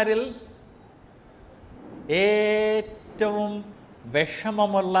 പുത്രന്മാരിൽ ഏറ്റവും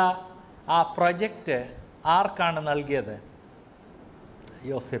വിഷമമുള്ള ആ പ്രൊജക്റ്റ് ആർക്കാണ് നൽകിയത്?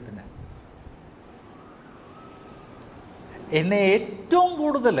 യോസേപ്പിന്. എന്നെ ഏറ്റവും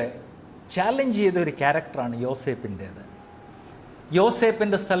കൂടുതൽ ചാലഞ്ച് ചെയ്ത ഒരു ക്യാരക്ടറാണ് യോസേപ്പിൻ്റേത്.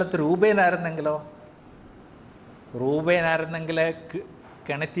 യോസേപ്പിൻ്റെ സ്ഥലത്ത് റൂബേനായിരുന്നെങ്കിൽ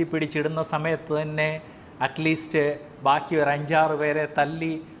കിണറ്റി പിടിച്ചിടുന്ന സമയത്ത് തന്നെ അറ്റ്ലീസ്റ്റ് ബാക്കി ഒരു 5-6 പേരെ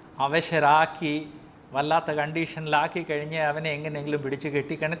തല്ലി അവശരാക്കി വല്ലാത്ത കണ്ടീഷനിലാക്കി കഴിഞ്ഞ് അവനെ എങ്ങനെയെങ്കിലും പിടിച്ച്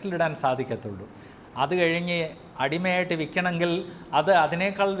കെട്ടി കിണറ്റിലിടാൻ സാധിക്കത്തുള്ളൂ. അത് കഴിഞ്ഞ് അടിമയായിട്ട് വിൽക്കണമെങ്കിൽ അത്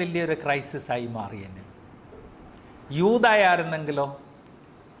അതിനേക്കാൾ വലിയൊരു ക്രൈസിസായി മാറിയെന്നെ. യൂദായിരുന്നെങ്കിൽ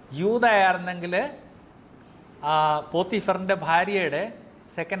പോത്തിഫറിൻ്റെ ഭാര്യയുടെ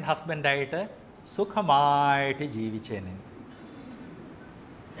സെക്കൻഡ് ഹസ്ബൻഡായിട്ട് സുഖമായിട്ട് ജീവിച്ചേനെ.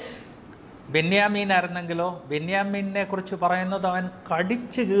 ബെന്യാമീനായിരുന്നെങ്കിലോ, ബെന്യാമീനെ കുറിച്ച് പറയുന്നത് അവൻ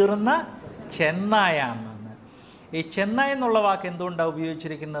കടിച്ചു കീറുന്ന ചെന്നായാണെന്ന്. ഈ ചെന്നായ് എന്നുള്ള വാക്ക് എന്തുകൊണ്ടാണ്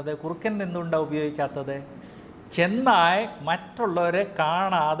ഉപയോഗിച്ചിരിക്കുന്നത്? കുറുക്കൻ എന്തുകൊണ്ടാണ് ഉപയോഗിക്കാത്തത്? ചെന്നായ് മറ്റുള്ളവരെ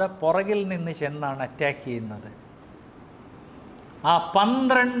കാണാതെ പുറകിൽ നിന്ന് ചെന്നാണ് അറ്റാക്ക് ചെയ്യുന്നത്. ആ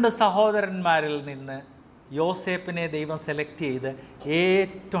 12 സഹോദരന്മാരിൽ നിന്ന് യോസേപ്പിനെ ദൈവം സെലക്ട് ചെയ്ത്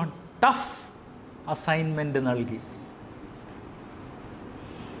ഏറ്റവും ടഫ് അസൈൻമെൻ്റ് നൽകി.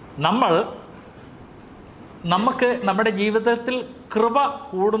 നമുക്ക് നമ്മുടെ ജീവിതത്തിൽ കൃപ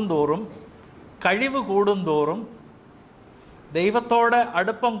കൂടുന്തോറും, കഴിവ് കൂടുന്തോറും, ദൈവത്തോട്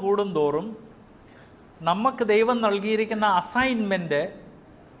അടുപ്പം കൂടുന്തോറും നമുക്ക് ദൈവം നൽകിയിരിക്കുന്ന അസൈൻമെൻറ്റ്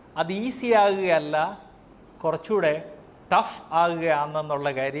അത് ഈസി ആകുകയല്ല, കുറച്ചുകൂടെ ടഫ് ആകുകയാണെന്നുള്ള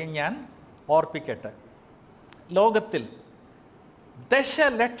കാര്യം ഞാൻ ഓർപ്പിക്കട്ടെ. ലോകത്തിൽ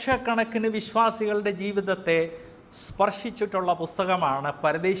ദശലക്ഷക്കണക്കിന് വിശ്വാസികളുടെ ജീവിതത്തെ സ്പർശിച്ചിട്ടുള്ള പുസ്തകമാണ്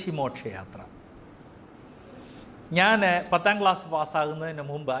പരദേശി മോക്ഷയാത്ര. ഞാൻ 10ാം ക്ലാസ് പാസ്സാകുന്നതിന്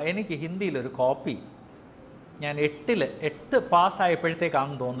മുമ്പ് എനിക്ക് ഹിന്ദിയിലൊരു കോപ്പി, ഞാൻ 8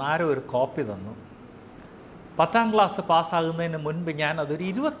 പാസ്സായപ്പോഴത്തേക്കാണെന്ന് തോന്നുന്നു ആരോ ഒരു കോപ്പി തന്നു. 10ാം ക്ലാസ് പാസ്സാകുന്നതിന് മുൻപ് ഞാൻ അതൊരു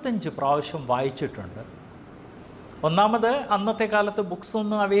 25 പ്രാവശ്യം വായിച്ചിട്ടുണ്ട്. ഒന്നാമത്, അന്നത്തെ കാലത്ത് ബുക്സ്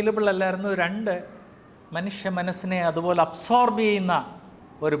ഒന്നും അവൈലബിൾ അല്ലായിരുന്നു. 2, മനുഷ്യ മനസ്സിനെ അതുപോലെ അബ്സോർബ് ചെയ്യുന്ന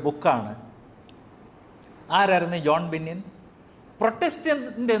ഒരു ബുക്കാണ്. ആരായിരുന്നു? John banyan.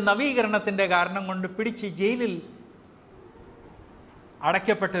 പ്രൊട്ടസ്റ്റന്റ് നവീകരണത്തിൻ്റെ കാരണം കൊണ്ട് പിടിച്ച് ജയിലിൽ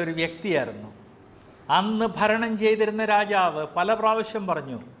അടയ്ക്കപ്പെട്ട ഒരു വ്യക്തിയായിരുന്നു. അന്ന് ഭരണം ചെയ്തിരുന്ന രാജാവ് പല പ്രാവശ്യം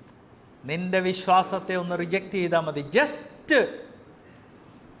പറഞ്ഞു, നിന്റെ വിശ്വാസത്തെ ഒന്ന് റിജക്റ്റ് ചെയ്താൽ മതി, ജസ്റ്റ്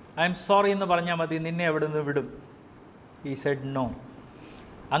ഐ എം സോറി എന്ന് പറഞ്ഞാൽ മതി, നിന്നെ അവിടെ നിന്ന് വിടും. He said no.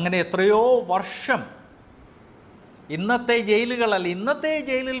 അങ്ങനെ എത്രയോ വർഷം ഇന്നത്തെ ജയിലുകളല്ല, ഇന്നത്തെ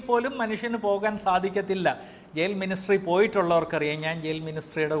ജയിലിൽ പോലും മനുഷ്യന് പോകാൻ സാധിക്കത്തില്ല. Jail ministry പോയിട്ടുള്ളവർക്കറിയാം. ഞാൻ ജയിൽ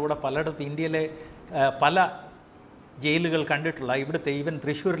മിനിസ്ട്രിയുടെ കൂടെ പലയിടത്ത് ഇന്ത്യയിലെ പല ജയിലുകൾ കണ്ടിട്ടുള്ള, ഇവിടുത്തെ ഈവൻ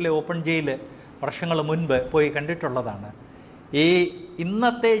തൃശ്ശൂരിലെ ഓപ്പൺ ജയിൽ വർഷങ്ങൾ മുൻപ് പോയി കണ്ടിട്ടുള്ളതാണ്. ഈ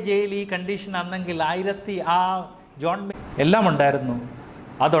ഇന്നത്തെ ജയിൽ ഈ കണ്ടീഷൻ ആണെങ്കിൽ ജോൺ എല്ലാം ഉണ്ടായിരുന്നു.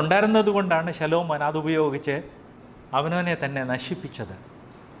 അതുണ്ടായിരുന്നത് കൊണ്ടാണ് ശലോമോൻ അതുപയോഗിച്ച് അവനവനെ തന്നെ നശിപ്പിച്ചത്.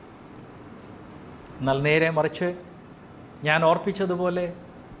 എന്നാൽ നേരെ മറിച്ച് ഞാൻ ഓർപ്പിച്ചതുപോലെ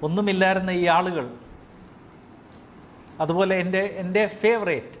ഒന്നുമില്ലായിരുന്ന ഈ ആളുകൾ, അതുപോലെ എൻ്റെ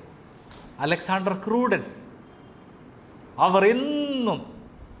ഫേവറേറ്റ് അലക്സാണ്ടർ ക്രൂഡൻ, അവർ എന്നും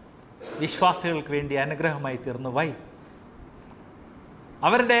വിശ്വാസികൾക്ക് വേണ്ടി അനുഗ്രഹമായി തീർന്നു.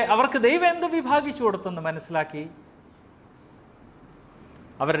 അവർക്ക് ദൈവം എന്ത് വിഭാഗിച്ചു കൊടുത്തെന്ന് മനസ്സിലാക്കി,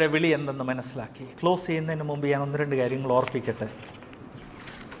 അവരുടെ വിളി എന്തെന്ന് മനസ്സിലാക്കി. ക്ലോസ് ചെയ്യുന്നതിന് മുമ്പ് ഞാൻ 1-2 കാര്യങ്ങൾ ഓർപ്പിക്കട്ടെ.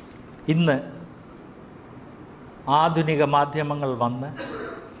 ഇന്ന് ആധുനിക മാധ്യമങ്ങൾ വന്ന്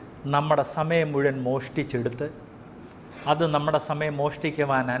നമ്മുടെ സമയം മുഴുവൻ മോഷ്ടിച്ചെടുത്ത് അത് നമ്മുടെ സമയം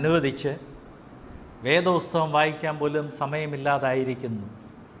മോഷ്ടിക്കുവാൻ അനുവദിച്ച് വേദപുസ്തകം വായിക്കാൻ പോലും സമയമില്ലാതായിരിക്കുന്നു.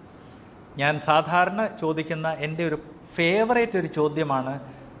 ഞാൻ സാധാരണ ചോദിക്കുന്ന എൻ്റെ ഒരു ഫേവറേറ്റ് ഒരു ചോദ്യമാണ്,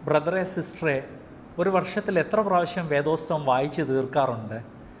 ബ്രദറെ സിസ്റ്ററെ, ഒരു വർഷത്തിൽ എത്ര പ്രാവശ്യം വേദപുസ്തകം വായിച്ച് തീർക്കാറുണ്ട്?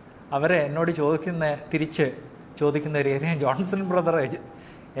 അവരെ എന്നോട് തിരിച്ച് ചോദിക്കുന്ന ഒരു ഏരിയ, ജോൺസൺ ബ്രദറെ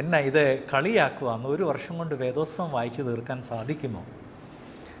എന്നാ ഇത് കളിയാക്കുവാന്ന്, ഒരു വർഷം കൊണ്ട് വേദപുസ്തകം വായിച്ച് തീർക്കാൻ സാധിക്കുമോ?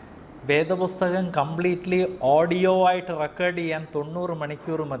 വേദപുസ്തകം കംപ്ലീറ്റ്ലി ഓഡിയോ ആയിട്ട് റെക്കോർഡ് ചെയ്യാൻ 90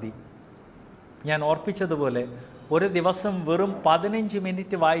 മണിക്കൂർ മതി. ഞാൻ ഓർപ്പിച്ചതുപോലെ ഒരു ദിവസം വെറും 15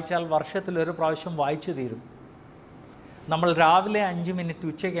 മിനിറ്റ് വായിച്ചാൽ വർഷത്തിൽ ഒരു പ്രാവശ്യം വായിച്ചു തീരും. നമ്മൾ രാവിലെ 5 മിനിറ്റ്,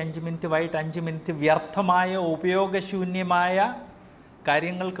 ഉച്ചയ്ക്ക് 5 മിനിറ്റ്, വൈകിട്ട് 5 മിനിറ്റ് വ്യർത്ഥമായ ഉപയോഗശൂന്യമായ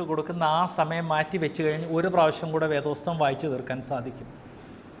കാര്യങ്ങൾക്ക് കൊടുക്കുന്ന ആ സമയം മാറ്റി വെച്ച് കഴിഞ്ഞ് ഒരു പ്രാവശ്യം കൂടെ വേദപുസ്തകം വായിച്ചു തീർക്കാൻ സാധിക്കും.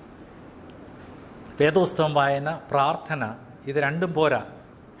 വേദപുസ്തകം വായന, പ്രാർത്ഥന, ഇത് രണ്ടും പോരാ.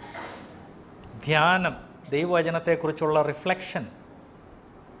 ധ്യാനം, ദൈവവചനത്തെക്കുറിച്ചുള്ള റിഫ്ലക്ഷൻ,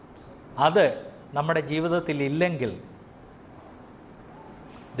 അത് നമ്മുടെ ജീവിതത്തിൽ ഇല്ലെങ്കിൽ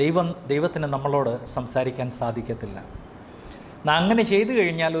ദൈവത്തിന് നമ്മളോട് സംസാരിക്കാൻ സാധിക്കത്തില്ല. അങ്ങനെ ചെയ്തു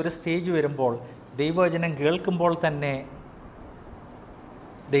കഴിഞ്ഞാൽ ഒരു സ്റ്റേജ് വരുമ്പോൾ ദൈവവചനം കേൾക്കുമ്പോൾ തന്നെ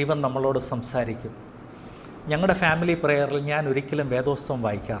ദൈവം നമ്മളോട് സംസാരിക്കും. ഞങ്ങളുടെ ഫാമിലി പ്രെയറിൽ ഞാൻ ഒരിക്കലും വേദപുസ്തകം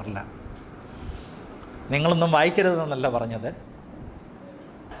വായിക്കാറില്ല. നിങ്ങളൊന്നും വായിക്കരുതെന്നല്ല പറഞ്ഞത്.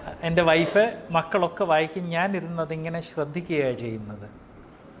 എൻ്റെ വൈഫ്, മക്കളൊക്കെ വായിക്കും. ഞാനിരുന്നതിങ്ങനെ ശ്രദ്ധിക്കുകയാണ് ചെയ്യുന്നത്.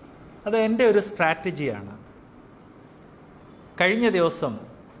 അത് എൻ്റെ ഒരു സ്ട്രാറ്റജിയാണ്. കഴിഞ്ഞ ദിവസം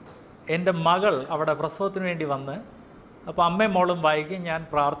എൻ്റെ മകൾ അവിടെ പ്രസവത്തിന് വേണ്ടി വന്ന്, അപ്പോൾ അമ്മയും മോളും വായിക്കും, ഞാൻ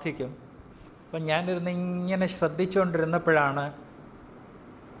പ്രാർത്ഥിക്കും. അപ്പം ഞാനിരുന്ന് ഇങ്ങനെ ശ്രദ്ധിച്ചുകൊണ്ടിരുന്നപ്പോഴാണ്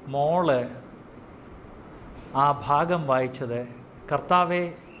മോള് ആ ഭാഗം വായിച്ചത്, കർത്താവേ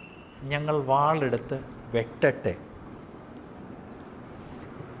ഞങ്ങൾ വാളെടുത്ത് വെട്ടട്ടെ.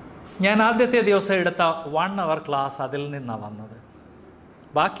 ഞാൻ ആദ്യത്തെ ദിവസം എടുത്ത 1 hour ക്ലാസ് അതിൽ നിന്നാണ് വന്നത്.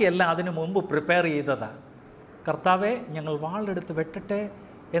 ബാക്കിയെല്ലാം അതിനു മുമ്പ് പ്രിപ്പയർ ചെയ്തതാണ്. കർത്താവെ ഞങ്ങൾ വാളെടുത്ത് വെട്ടട്ടെ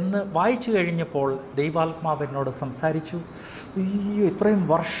എന്ന് വായിച്ചു കഴിഞ്ഞപ്പോൾ ദൈവാത്മാവ് എന്നോട് സംസാരിച്ചു. അയ്യോ, ഇത്രയും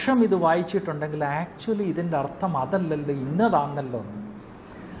വർഷം ഇത് വായിച്ചിട്ടുണ്ടെങ്കിൽ ആക്ച്വലി ഇതിൻ്റെ അർത്ഥം അതല്ലല്ലോ, ഇന്നതാണല്ലോ എന്ന്.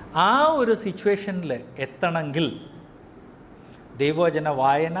 ആ ഒരു സിറ്റുവേഷനിൽ എത്തണമെങ്കിൽ ദൈവവചന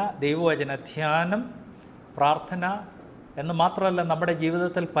വായന, ദൈവവചന ധ്യാനം, പ്രാർത്ഥന എന്ന് മാത്രമല്ല നമ്മുടെ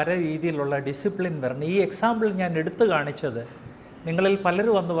ജീവിതത്തിൽ പല രീതിയിലുള്ള ഡിസിപ്ലിൻ വരണം. ഈ എക്സാമ്പിൾ ഞാൻ എടുത്തു കാണിച്ചത് നിങ്ങളിൽ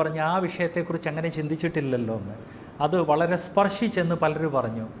പലരും വന്ന് പറഞ്ഞു ആ വിഷയത്തെക്കുറിച്ച് അങ്ങനെ ചിന്തിച്ചിട്ടില്ലല്ലോ എന്ന്. അത് വളരെ സ്പർശിച്ചെന്ന് പലരും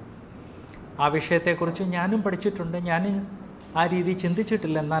പറഞ്ഞു. ആ വിഷയത്തെക്കുറിച്ച് ഞാനും പഠിച്ചിട്ടുണ്ട്, ഞാനും ആ രീതി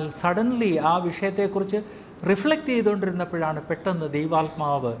ചിന്തിച്ചിട്ടില്ല. എന്നാൽ സഡൻലി ആ വിഷയത്തെക്കുറിച്ച് റിഫ്ലക്റ്റ് ചെയ്തുകൊണ്ടിരുന്നപ്പോഴാണ് പെട്ടെന്ന്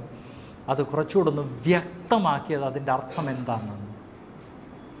ദൈവാത്മാവ് അത് കുറച്ചുകൂടൊന്ന് വ്യക്തമാക്കിയത്, അതിൻ്റെ അർത്ഥം എന്താണെന്ന്.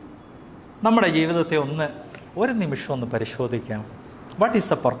 നമ്മുടെ ജീവിതത്തെ ഒരു നിമിഷം ഒന്ന് പരിശോധിക്കാം. What is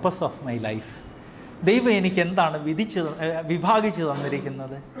the purpose of my life? ദൈവം എനിക്ക് എന്താണ് വിഭാഗിച്ചു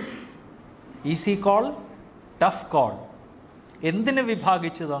തന്നിരിക്കുന്നത്? Easy call, tough call. എന്തിന്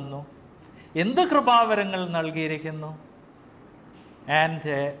വിഭാഗിച്ചു തന്നു? എന്ത് കൃപാവരങ്ങൾ നൽകിയിരിക്കുന്നു?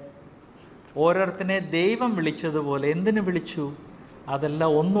 ആൻഡ് ഓരോരുത്തരെ ദൈവം വിളിച്ചതുപോലെ എന്തിനു വിളിച്ചു?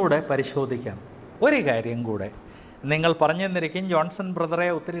 അതെല്ലാം ഒന്നുകൂടെ പരിശോധിക്കാം. ഒരു കാര്യം കൂടെ നിങ്ങൾ പറഞ്ഞു തന്നിരിക്കും, ജോൺസൺ ബ്രദറെ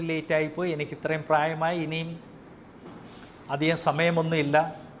ഒത്തിരി ലേറ്റായിപ്പോയി, എനിക്ക് ഇത്രയും പ്രായമായി, ഇനിയും അധികം സമയമൊന്നുമില്ല.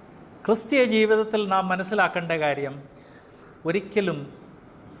 ക്രിസ്തീയ ജീവിതത്തിൽ നാം മനസ്സിലാക്കേണ്ട കാര്യം, ഒരിക്കലും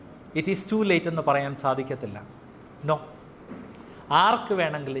ഇറ്റ് ഈസ് ടു ലേറ്റ് എന്ന് പറയാൻ സാധിക്കത്തില്ല. നോ. ആർക്ക്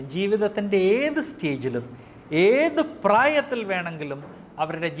വേണമെങ്കിലും ജീവിതത്തിൻ്റെ ഏത് സ്റ്റേജിലും ഏത് പ്രായത്തിൽ വേണമെങ്കിലും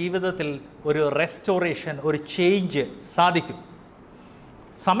അവരുടെ ജീവിതത്തിൽ ഒരു റെസ്റ്റോറേഷൻ, ഒരു ചേഞ്ച് സാധിക്കും.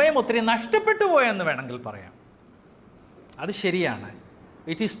 സമയം ഒത്തിരി നഷ്ടപ്പെട്ടു പോയെന്ന് വേണമെങ്കിൽ പറയാം, അത് ശരിയാണ്.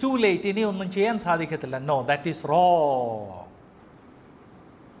 ഇറ്റ് ഈസ് ടു ലേറ്റ്, ഇനി ഒന്നും ചെയ്യാൻ സാധിക്കത്തില്ല. No, that is wrong.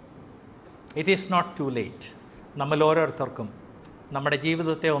 It is not to late. നമ്മൾ ഓരോരുത്തർക്കും നമ്മുടെ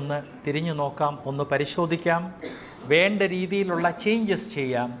ജീവിതത്തെ ഒന്ന് തിരിഞ്ഞു നോക്കാം, ഒന്ന് പരിശോധിക്കാം, വേണ്ട രീതിയിലുള്ള ചേഞ്ചസ്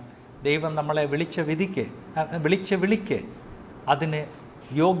ചെയ്യാം. ദൈവം നമ്മളെ വിളിച്ച വിളിക്ക് അതിന്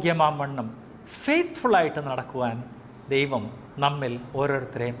യോഗ്യമാവണ്ണം ഫെയ്ത്ത്ഫുള്ളായിട്ട് നടക്കുവാൻ ദൈവം നമ്മിൽ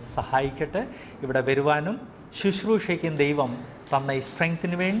ഓരോരുത്തരെയും സഹായിക്കട്ടെ. ഇവിടെ വരുവാനും ശുശ്രൂഷയ്ക്കും ദൈവം തന്ന ഈ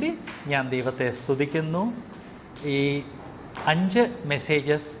സ്ട്രെങ്ത്തിന് വേണ്ടി ഞാൻ ദൈവത്തെ സ്തുതിക്കുന്നു. ഈ 5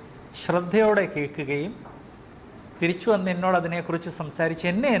 മെസ്സേജസ് ശ്രദ്ധയോടെ കേൾക്കുകയും തിരിച്ചു വന്ന് എന്നോട് അതിനെക്കുറിച്ച് സംസാരിച്ച്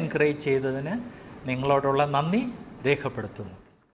എന്നെ എൻകറേജ് ചെയ്തതിന് നിങ്ങളോടുള്ള നന്ദി രേഖപ്പെടുത്തുന്നു.